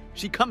baby,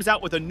 she comes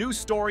out with a new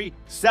story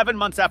 7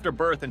 months after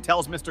birth and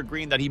tells Mr.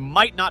 Green that he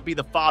might not be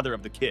the father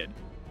of the kid.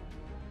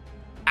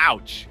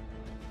 Ouch.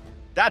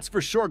 That's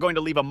for sure going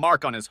to leave a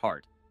mark on his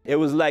heart. It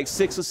was like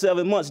 6 or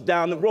 7 months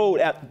down the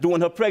road after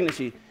doing her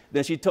pregnancy.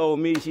 Then she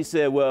told me, she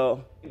said,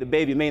 well, the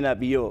baby may not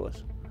be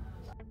yours.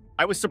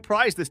 I was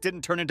surprised this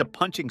didn't turn into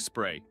punching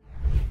spray.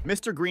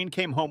 Mr. Green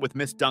came home with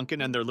Miss Duncan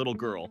and their little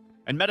girl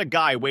and met a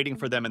guy waiting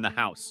for them in the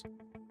house.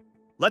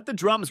 Let the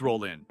drums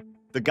roll in.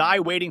 The guy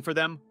waiting for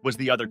them was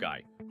the other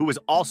guy, who was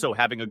also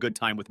having a good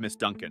time with Miss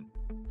Duncan.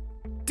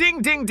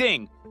 Ding, ding,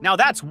 ding! Now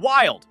that's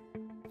wild!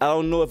 I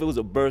don't know if it was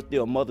a birthday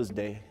or Mother's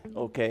Day.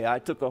 Okay, I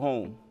took her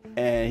home,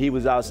 and he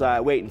was outside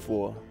waiting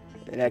for her,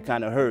 and that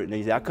kind of hurt. And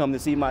he said, I come to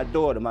see my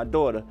daughter, my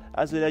daughter.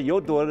 I said, that's your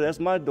daughter, that's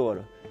my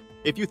daughter.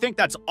 If you think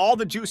that's all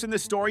the juice in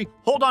this story,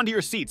 hold on to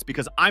your seats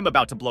because I'm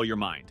about to blow your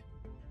mind.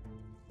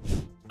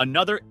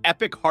 Another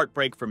epic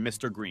heartbreak for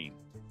Mr. Green.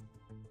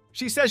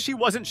 She says she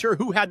wasn't sure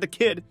who had the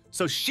kid,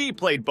 so she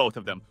played both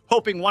of them,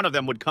 hoping one of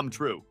them would come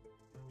true.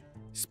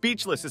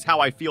 Speechless is how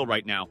I feel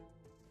right now.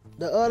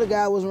 The other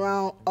guy was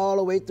around all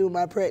the way through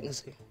my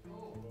pregnancy.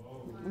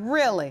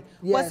 Really?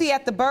 Yes. Was he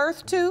at the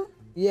birth too?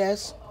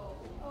 Yes.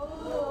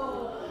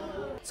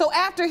 So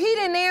after he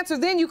didn't answer,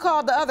 then you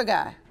called the other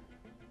guy?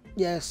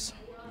 Yes.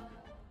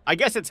 I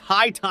guess it's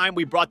high time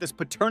we brought this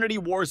paternity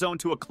war zone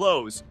to a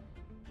close.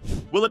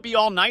 Will it be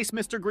all nice,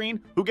 Mr. Green,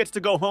 who gets to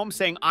go home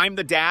saying I'm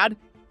the dad?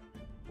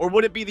 Or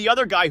would it be the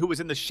other guy who was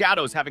in the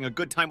shadows having a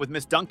good time with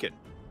Miss Duncan?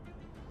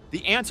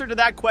 The answer to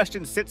that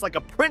question sits like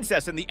a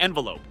princess in the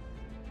envelope.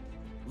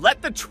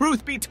 Let the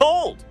truth be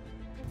told.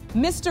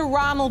 Mr.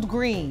 Ronald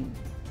Green,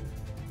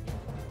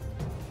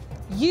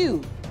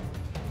 you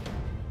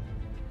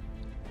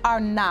are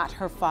not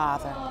her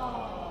father.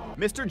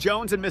 Mr.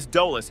 Jones and Miss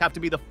Dolis have to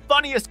be the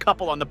funniest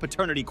couple on the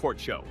paternity court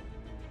show.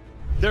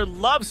 Their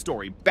love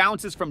story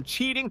bounces from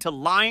cheating to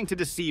lying to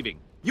deceiving.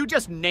 You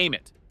just name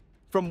it.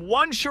 From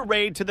one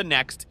charade to the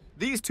next,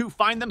 these two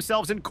find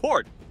themselves in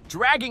court,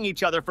 dragging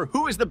each other for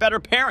who is the better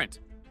parent.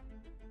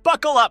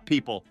 Buckle up,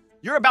 people.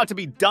 You're about to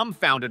be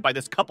dumbfounded by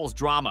this couple's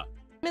drama.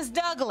 Ms.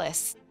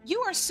 Douglas,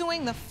 you are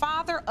suing the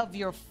father of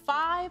your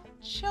 5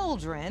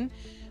 children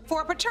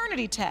for a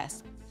paternity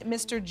test.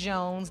 Mr.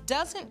 Jones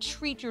doesn't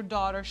treat your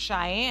daughter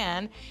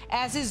Cheyenne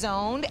as his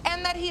own,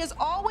 and that he has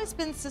always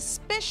been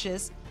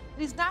suspicious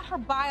that he's not her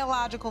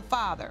biological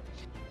father.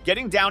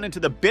 Getting down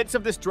into the bits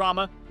of this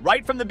drama,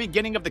 right from the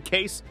beginning of the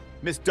case,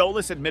 Miss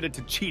Dolis admitted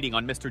to cheating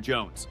on Mr.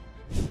 Jones.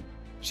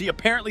 She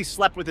apparently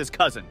slept with his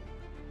cousin.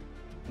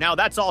 Now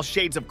that's all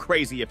shades of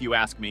crazy if you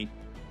ask me.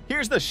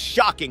 Here's the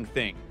shocking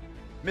thing.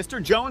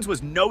 Mr. Jones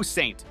was no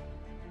saint.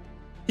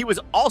 He was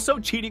also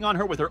cheating on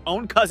her with her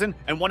own cousin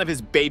and one of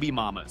his baby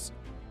mamas.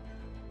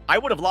 I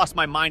would have lost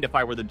my mind if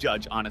I were the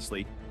judge,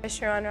 honestly. Yes,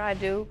 Your Honor, I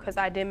do, because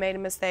I did make a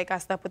mistake. I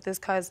slept with his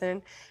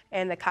cousin,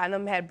 and the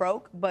condom had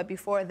broke. But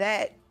before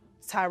that,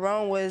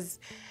 Tyrone was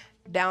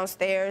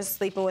downstairs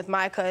sleeping with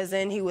my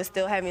cousin. He was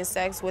still having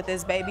sex with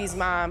his baby's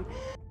mom.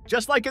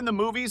 Just like in the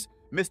movies,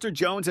 Mr.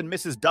 Jones and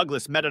Mrs.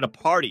 Douglas met at a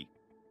party.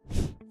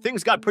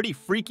 Things got pretty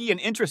freaky and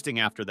interesting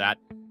after that,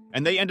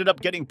 and they ended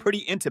up getting pretty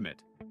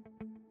intimate.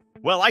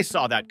 Well, I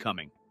saw that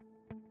coming.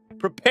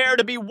 Prepare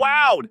to be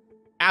wowed!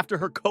 After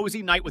her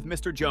cozy night with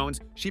Mr. Jones,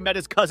 she met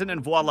his cousin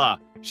and voila,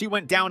 she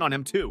went down on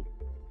him too.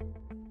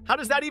 How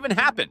does that even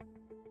happen?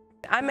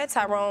 I met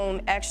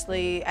Tyrone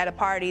actually at a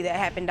party that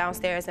happened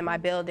downstairs in my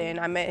building.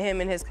 I met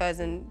him and his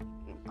cousin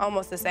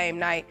almost the same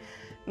night.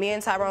 Me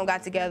and Tyrone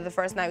got together the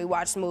first night we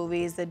watched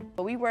movies,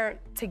 but we weren't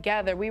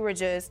together. We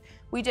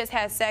just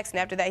had sex, and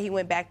after that he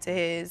went back to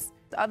his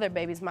other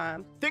baby's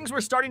mom. Things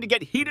were starting to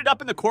get heated up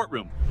in the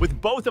courtroom,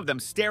 with both of them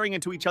staring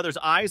into each other's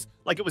eyes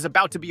like it was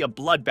about to be a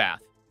bloodbath.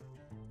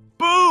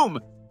 Boom!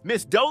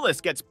 Miss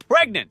Dolis gets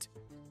pregnant.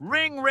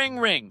 Ring, ring,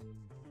 ring.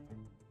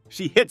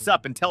 She hits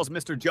up and tells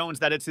Mr. Jones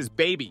that it's his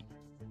baby.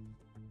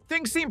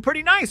 Things seem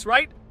pretty nice,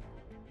 right?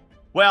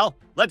 Well,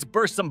 let's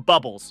burst some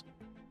bubbles.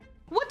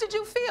 What did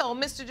you feel,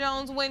 Mr.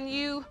 Jones, when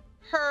you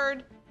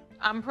heard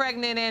I'm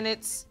pregnant and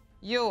it's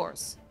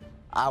yours?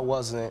 I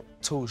wasn't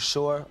too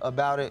sure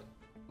about it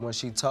when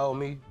she told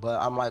me,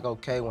 but I'm like,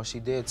 okay, when she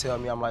did tell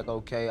me, I'm like,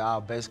 okay,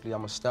 I'm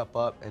gonna step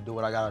up and do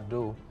what I gotta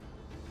do.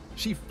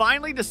 She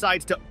finally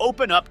decides to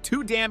open up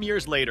 2 damn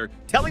years later,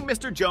 telling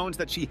Mr. Jones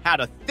that she had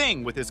a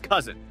thing with his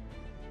cousin.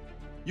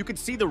 You could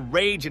see the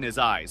rage in his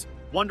eyes,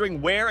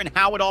 wondering where and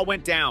how it all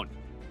went down.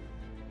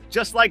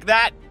 Just like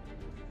that,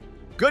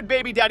 good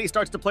baby daddy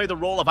starts to play the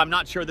role of I'm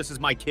not sure this is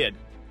my kid.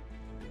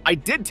 I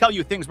did tell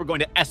you things were going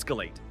to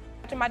escalate.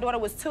 After my daughter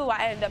was 2,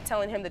 I ended up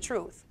telling him the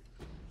truth.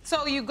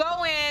 So you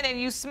go in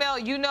and you smell,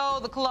 you know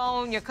the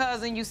cologne, your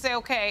cousin, you say,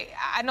 okay,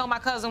 I know my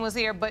cousin was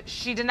here, but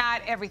she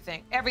denied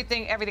everything.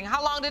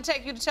 How long did it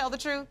take you to tell the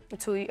truth?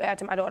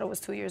 After my daughter was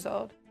 2 years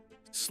old.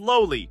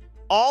 Slowly,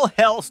 all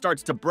hell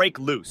starts to break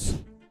loose.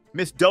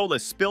 Miss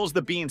Dolis spills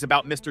the beans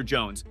about Mr.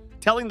 Jones,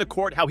 telling the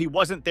court how he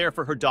wasn't there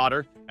for her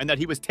daughter and that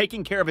he was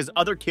taking care of his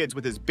other kids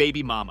with his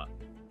baby mama.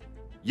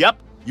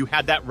 Yep, you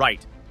had that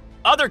right.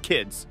 Other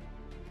kids.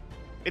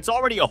 It's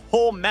already a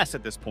whole mess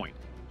at this point.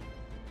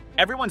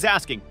 Everyone's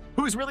asking,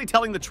 who's really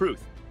telling the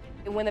truth?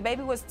 When the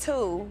baby was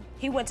 2,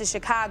 he went to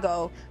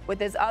Chicago with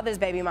his other's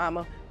baby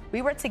mama.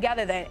 We were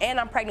together then, and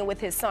I'm pregnant with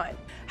his son.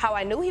 How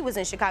I knew he was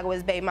in Chicago with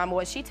his baby mama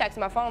was she texted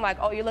my phone like,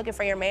 oh, you're looking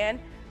for your man?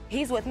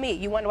 He's with me.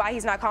 You wonder why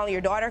he's not calling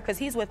your daughter? Because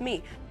he's with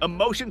me.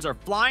 Emotions are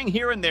flying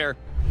here and there.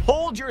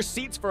 Hold your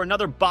seats for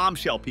another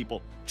bombshell,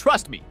 people.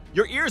 Trust me,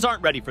 your ears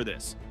aren't ready for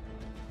this.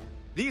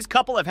 These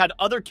couple have had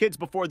other kids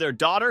before their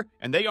daughter,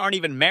 and they aren't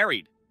even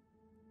married.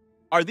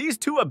 Are these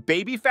 2 a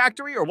baby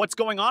factory, or what's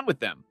going on with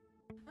them?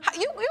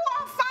 You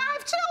are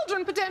 5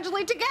 children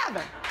potentially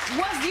together.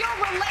 Was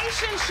your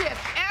relationship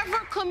ever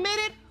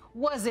committed?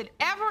 Was it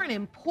ever an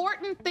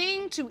important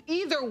thing to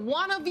either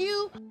one of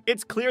you?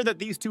 It's clear that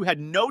these 2 had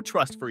no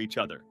trust for each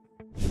other.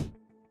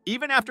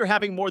 Even after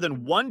having more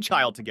than 1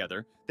 child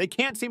together, they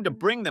can't seem to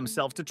bring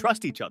themselves to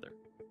trust each other.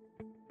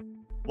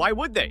 Why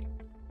would they?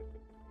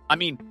 I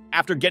mean,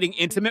 after getting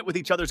intimate with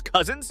each other's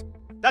cousins?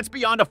 That's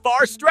beyond a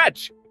far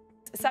stretch.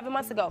 7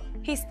 months ago,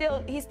 he's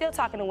still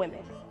talking to women.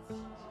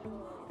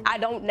 I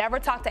don't never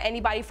talk to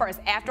anybody first.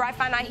 After I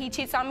find out he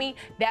cheats on me,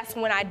 that's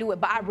when I do it.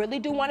 But I really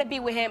do want to be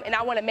with him, and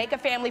I want to make a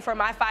family for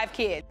my 5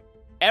 kids.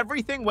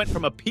 Everything went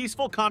from a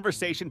peaceful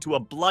conversation to a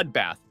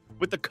bloodbath,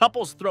 with the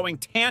couples throwing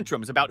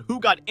tantrums about who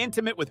got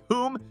intimate with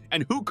whom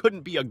and who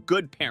couldn't be a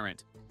good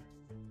parent.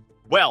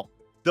 Well,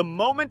 the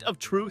moment of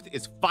truth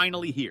is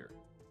finally here.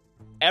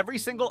 Every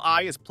single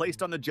eye is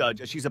placed on the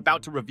judge as she's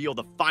about to reveal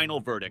the final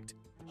verdict.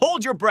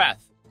 Hold your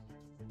breath.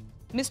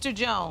 Mr.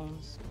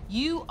 Jones,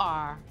 you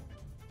are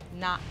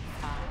not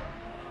fine.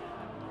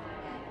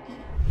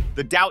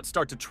 The doubts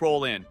start to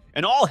troll in,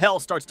 and all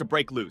hell starts to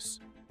break loose.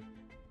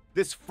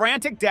 This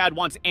frantic dad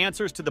wants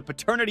answers to the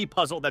paternity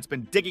puzzle that's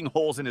been digging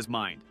holes in his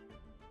mind.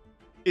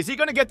 Is he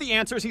going to get the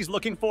answers he's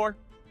looking for?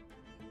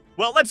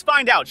 Well, let's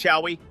find out,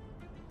 shall we?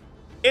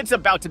 It's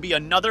about to be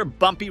another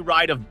bumpy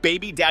ride of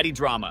baby daddy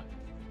drama.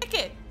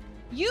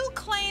 You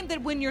claim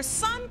that when your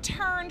son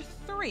turned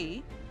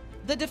 3,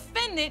 the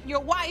defendant, your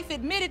wife,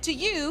 admitted to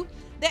you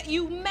that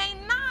you may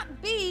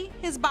not be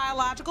his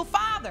biological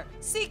father,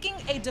 seeking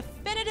a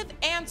definitive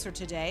answer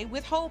today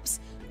with hopes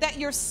that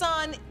your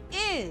son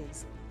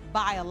is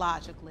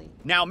biologically.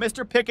 Now,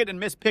 Mr. Pickett and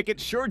Miss Pickett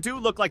sure do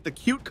look like the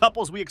cute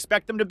couples we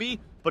expect them to be,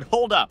 but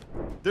hold up.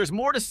 There's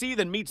more to see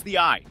than meets the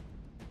eye.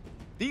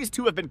 These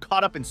 2 have been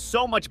caught up in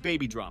so much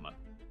baby drama.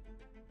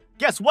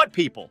 Guess what,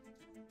 people?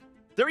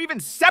 They're even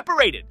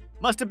separated.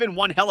 Must have been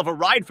one hell of a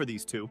ride for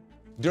these 2.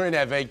 During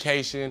that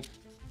vacation,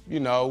 you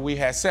know, we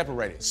had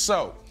separated.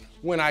 So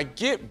when I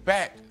get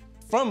back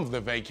from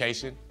the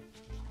vacation,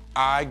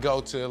 I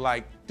go to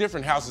like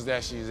different houses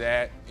that she's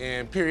at,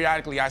 and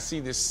periodically I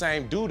see this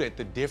same dude at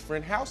the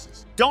different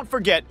houses. Don't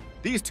forget,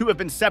 these 2 have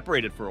been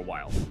separated for a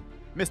while.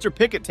 Mr.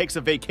 Pickett takes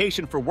a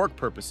vacation for work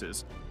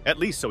purposes, at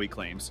least so he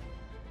claims.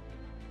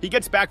 He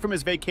gets back from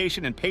his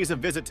vacation and pays a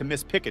visit to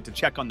Miss Pickett to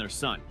check on their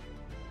son.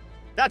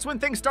 That's when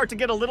things start to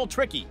get a little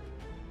tricky.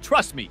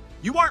 Trust me,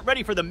 you aren't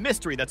ready for the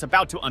mystery that's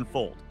about to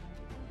unfold.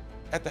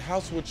 At the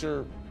house with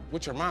your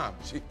mom,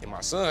 and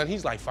my son,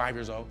 he's like 5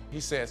 years old. He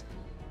says,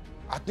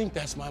 I think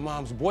that's my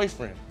mom's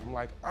boyfriend. I'm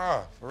like,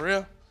 for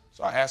real?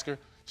 So I ask her,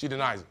 she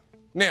denies it.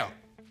 Now,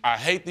 I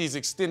hate these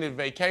extended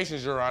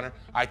vacations, Your Honor.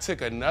 I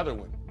took another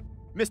one.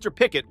 Mr.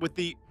 Pickett, with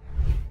the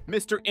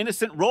Mr.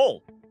 Innocent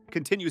role,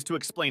 continues to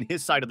explain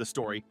his side of the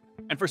story,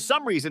 and for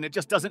some reason, it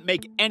just doesn't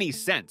make any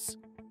sense.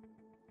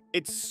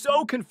 It's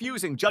so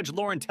confusing, Judge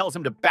Lauren tells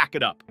him to back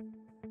it up.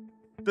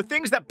 The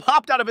things that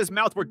popped out of his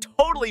mouth were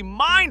totally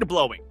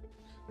mind-blowing.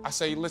 I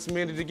say, let's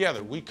mend it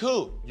together. We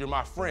cool. You're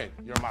my friend.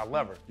 You're my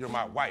lover. You're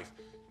my wife.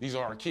 These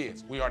are our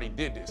kids. We already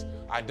did this.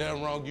 I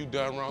done wrong, you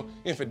done wrong.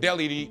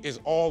 Infidelity is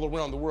all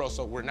around the world,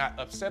 so we're not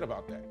upset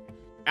about that.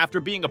 After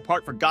being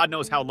apart for God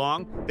knows how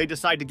long, they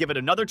decide to give it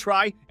another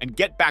try and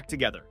get back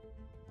together.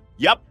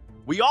 Yep,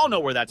 we all know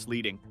where that's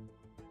leading.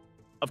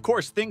 Of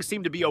course, things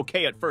seem to be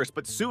okay at first,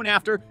 but soon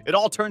after, it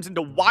all turns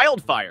into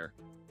wildfire.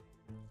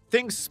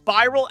 Things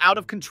spiral out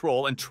of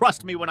control, and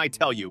trust me when I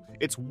tell you,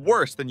 it's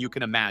worse than you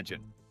can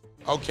imagine.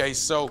 Okay,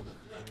 so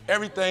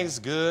everything's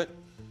good.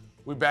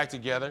 We're back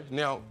together.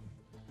 Now,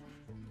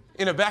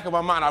 in the back of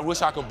my mind, I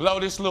wish I could blow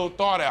this little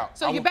thought out.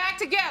 So you're back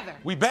together?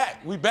 We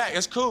back.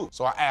 It's cool.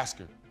 So I ask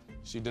her.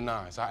 She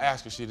denies. I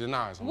ask her, she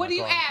denies. What do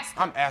you ask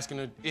her? I'm asking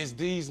her, is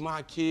these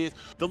my kids?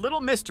 The little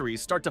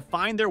mysteries start to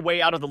find their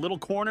way out of the little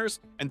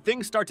corners, and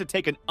things start to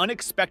take an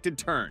unexpected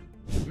turn.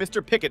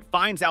 Mr. Pickett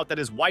finds out that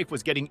his wife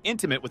was getting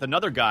intimate with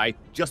another guy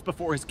just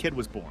before his kid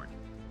was born.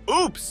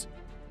 Oops!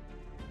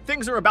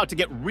 Things are about to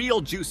get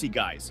real juicy,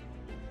 guys.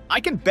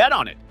 I can bet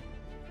on it.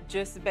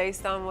 Just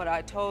based on what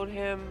I told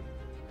him,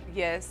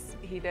 yes,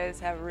 he does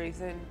have a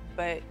reason,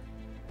 but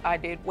I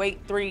did wait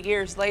 3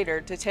 years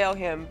later to tell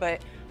him, but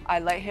I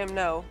let him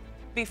know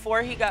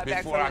before he got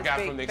back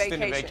from the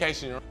extended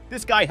vacation.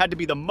 This guy had to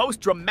be the most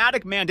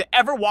dramatic man to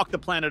ever walk the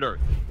planet Earth.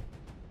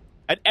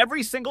 At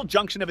every single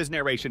junction of his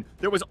narration,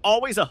 there was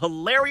always a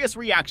hilarious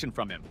reaction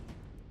from him.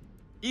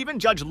 Even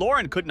Judge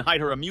Lauren couldn't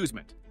hide her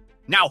amusement.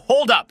 Now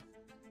hold up!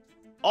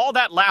 All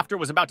that laughter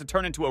was about to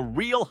turn into a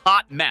real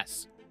hot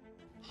mess.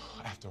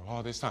 After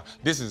all this time,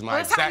 this is my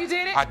exact... That's how you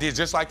did it? I did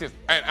just like this.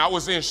 And I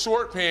was in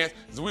short pants,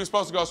 because we were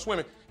supposed to go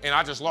swimming, and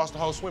I just lost the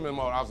whole swimming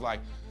mode. I was like,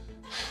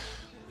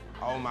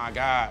 oh my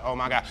God, oh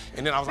my God.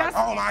 And then I was like,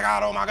 oh my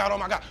God, oh my God, oh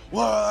my God.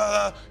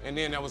 Whoa. And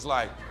then that was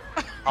like,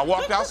 I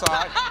walked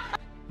outside.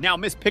 Now,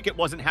 Miss Pickett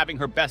wasn't having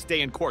her best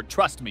day in court,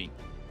 trust me.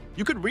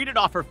 You could read it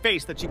off her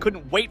face that she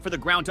couldn't wait for the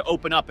ground to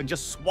open up and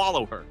just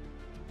swallow her.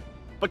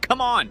 But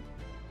come on,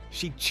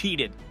 she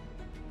cheated.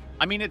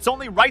 I mean, it's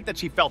only right that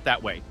she felt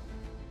that way.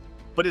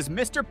 But is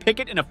Mr.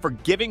 Pickett in a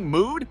forgiving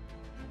mood?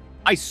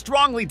 I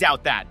strongly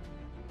doubt that.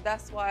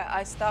 That's why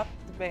I stopped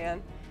the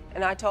man,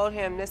 and I told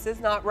him this is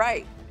not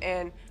right,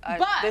 and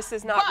this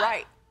is not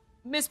right.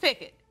 Miss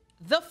Pickett,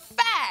 the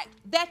fact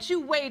that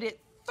you waited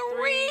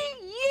 3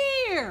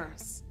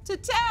 years to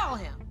tell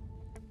him,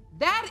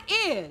 that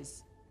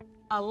is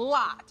a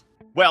lot.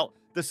 Well,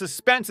 the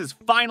suspense is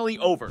finally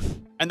over,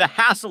 and the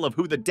hassle of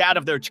who the dad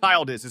of their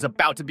child is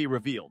about to be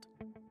revealed.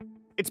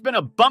 It's been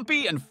a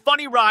bumpy and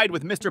funny ride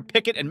with Mr.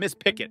 Pickett and Miss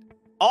Pickett.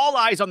 All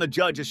eyes on the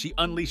judge as she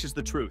unleashes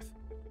the truth.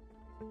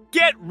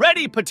 Get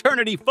ready,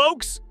 paternity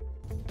folks!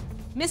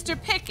 Mr.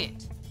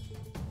 Pickett,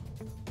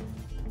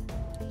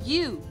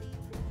 you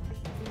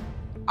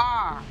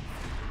are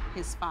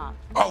his father.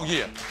 Oh,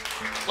 yeah.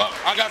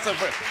 Look, I got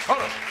something for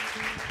you.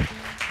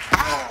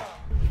 Hold on.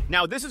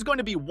 Now, this is going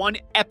to be one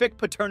epic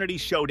paternity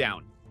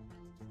showdown.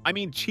 I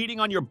mean,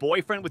 cheating on your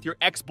boyfriend with your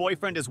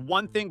ex-boyfriend is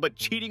one thing, but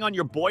cheating on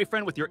your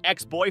boyfriend with your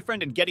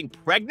ex-boyfriend and getting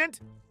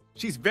pregnant?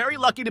 She's very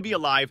lucky to be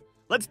alive.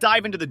 Let's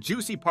dive into the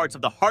juicy parts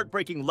of the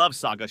heartbreaking love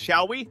saga,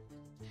 shall we?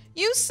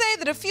 You say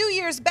that a few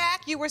years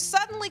back, you were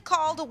suddenly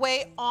called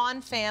away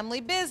on family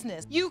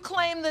business. You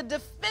claim the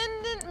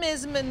defendant,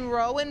 Ms.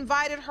 Monroe,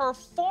 invited her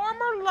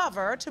former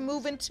lover to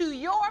move into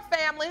your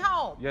family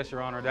home. Yes,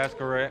 Your Honor, that's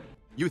correct.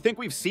 You think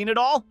we've seen it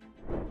all?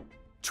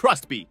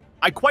 Trust me,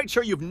 I'm quite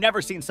sure you've never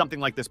seen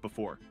something like this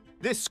before.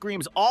 This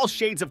screams all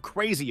shades of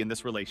crazy in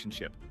this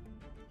relationship.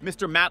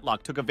 Mr.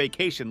 Matlock took a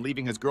vacation,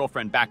 leaving his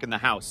girlfriend back in the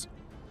house.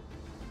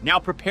 Now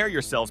prepare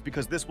yourselves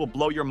because this will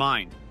blow your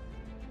mind.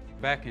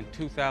 Back in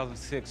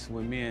 2006,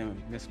 when me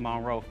and Miss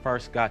Monroe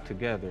first got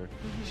together,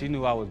 she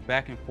knew I was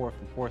back and forth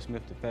from Fort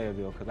Smith to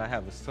Fayetteville because I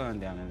have a son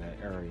down in that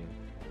area.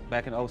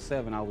 Back in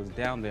 2007, I was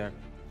down there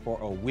for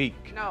a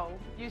week. No,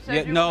 you said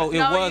yeah, you no, were, it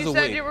no, was you a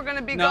said week. You were going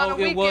to be no, gone a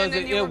weekend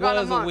and you were gone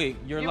a month. It was a week.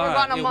 You're you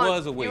lying. It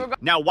was a week.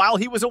 Now, while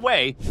he was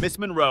away, Miss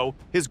Monroe,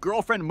 his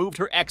girlfriend moved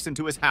her ex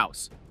into his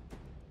house.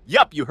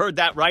 Yup, you heard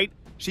that right.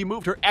 She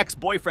moved her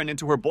ex-boyfriend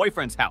into her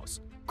boyfriend's house.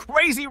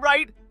 Crazy,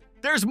 right?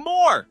 There's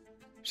more!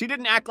 She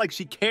didn't act like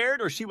she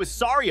cared or she was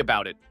sorry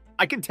about it.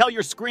 I can tell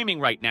you're screaming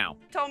right now.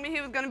 Told me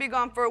he was going to be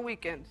gone for a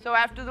weekend. So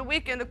after the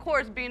weekend, of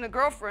course, being a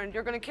girlfriend,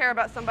 you're going to care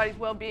about somebody's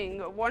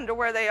well-being, wonder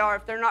where they are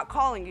if they're not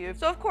calling you.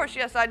 So of course,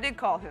 yes, I did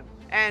call him.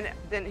 And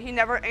then he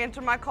never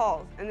answered my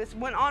calls. And this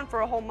went on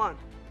for a whole month.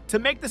 To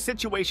make the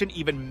situation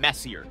even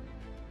messier,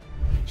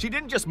 she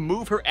didn't just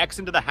move her ex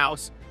into the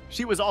house,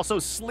 she was also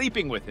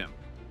sleeping with him.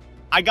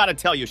 I gotta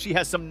tell you, she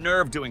has some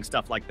nerve doing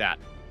stuff like that.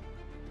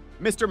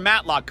 Mr.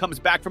 Matlock comes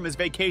back from his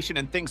vacation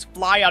and things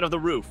fly out of the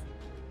roof.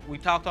 We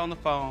talked on the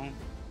phone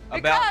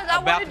Because I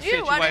about wanted the you.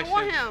 situation. I didn't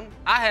want him.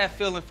 I had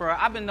feeling for her.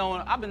 I've been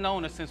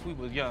knowing her since we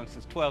was young,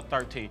 since 12,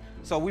 13.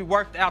 So we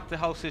worked out the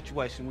whole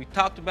situation. We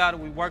talked about it.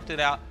 We worked it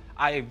out.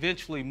 I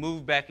eventually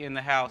moved back in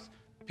the house,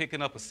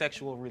 picking up a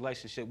sexual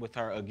relationship with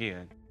her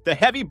again. The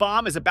heavy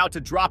bomb is about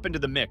to drop into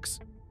the mix.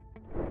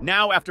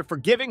 Now, after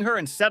forgiving her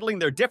and settling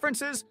their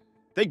differences,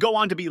 they go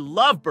on to be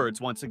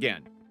lovebirds once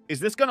again. Is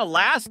this gonna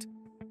last?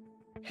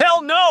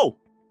 Hell no!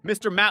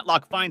 Mr.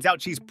 Matlock finds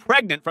out she's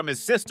pregnant from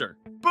his sister.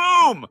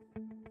 Boom!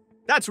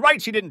 That's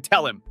right, she didn't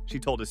tell him, she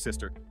told his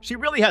sister. She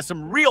really has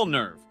some real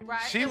nerve.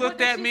 Right. She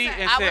looked at me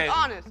and I said, was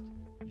honest.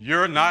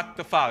 "You're not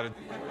the father."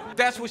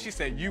 That's what she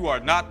said, "You are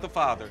not the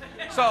father."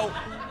 So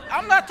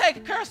I'm not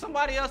taking care of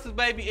somebody else's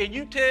baby, and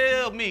you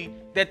tell me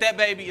that that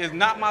baby is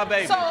not my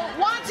baby. So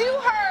once you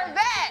heard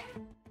that.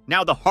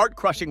 Now the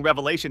heart-crushing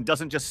revelation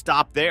doesn't just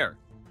stop there.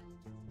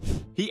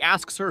 He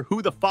asks her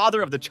who the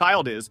father of the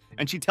child is,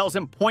 and she tells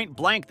him point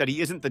blank that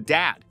he isn't the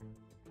dad.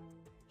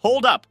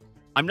 Hold up,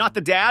 I'm not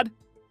the dad?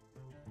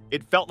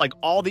 It felt like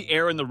all the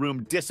air in the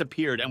room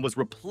disappeared and was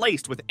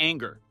replaced with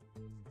anger.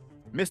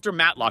 Mr.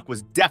 Matlock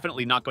was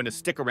definitely not going to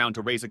stick around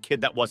to raise a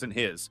kid that wasn't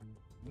his.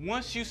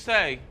 Once you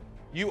say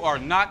you are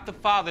not the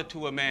father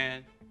to a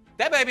man,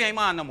 that baby ain't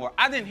mine no more.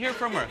 I didn't hear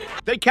from her.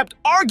 They kept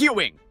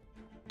arguing,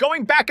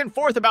 going back and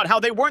forth about how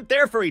they weren't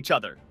there for each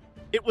other.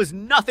 It was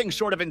nothing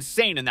short of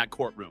insane in that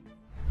courtroom.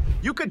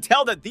 You could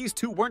tell that these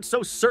two weren't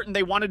so certain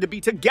they wanted to be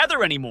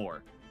together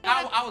anymore.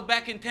 I was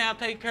back in town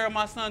taking care of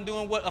my son,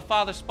 doing what a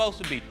father's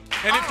supposed to be.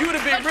 And if you would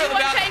have been real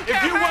about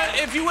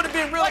it, if you would have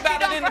been real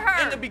about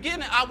it in the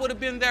beginning, I would have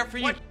been there for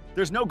you.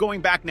 There's no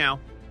going back now.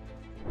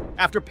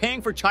 After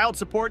paying for child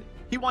support,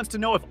 he wants to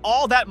know if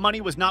all that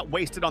money was not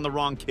wasted on the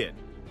wrong kid.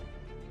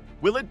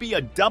 Will it be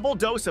a double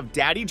dose of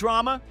daddy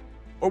drama?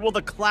 Or will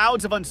the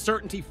clouds of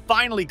uncertainty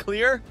finally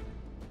clear?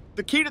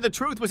 The key to the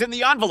truth was in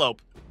the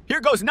envelope.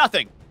 Here goes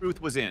nothing.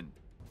 Truth was in.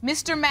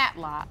 Mr.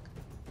 Matlock,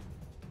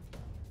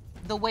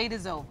 the wait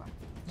is over.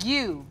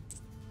 You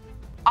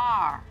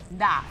are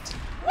not.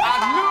 I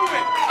knew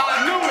it!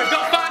 I knew it!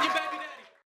 Don't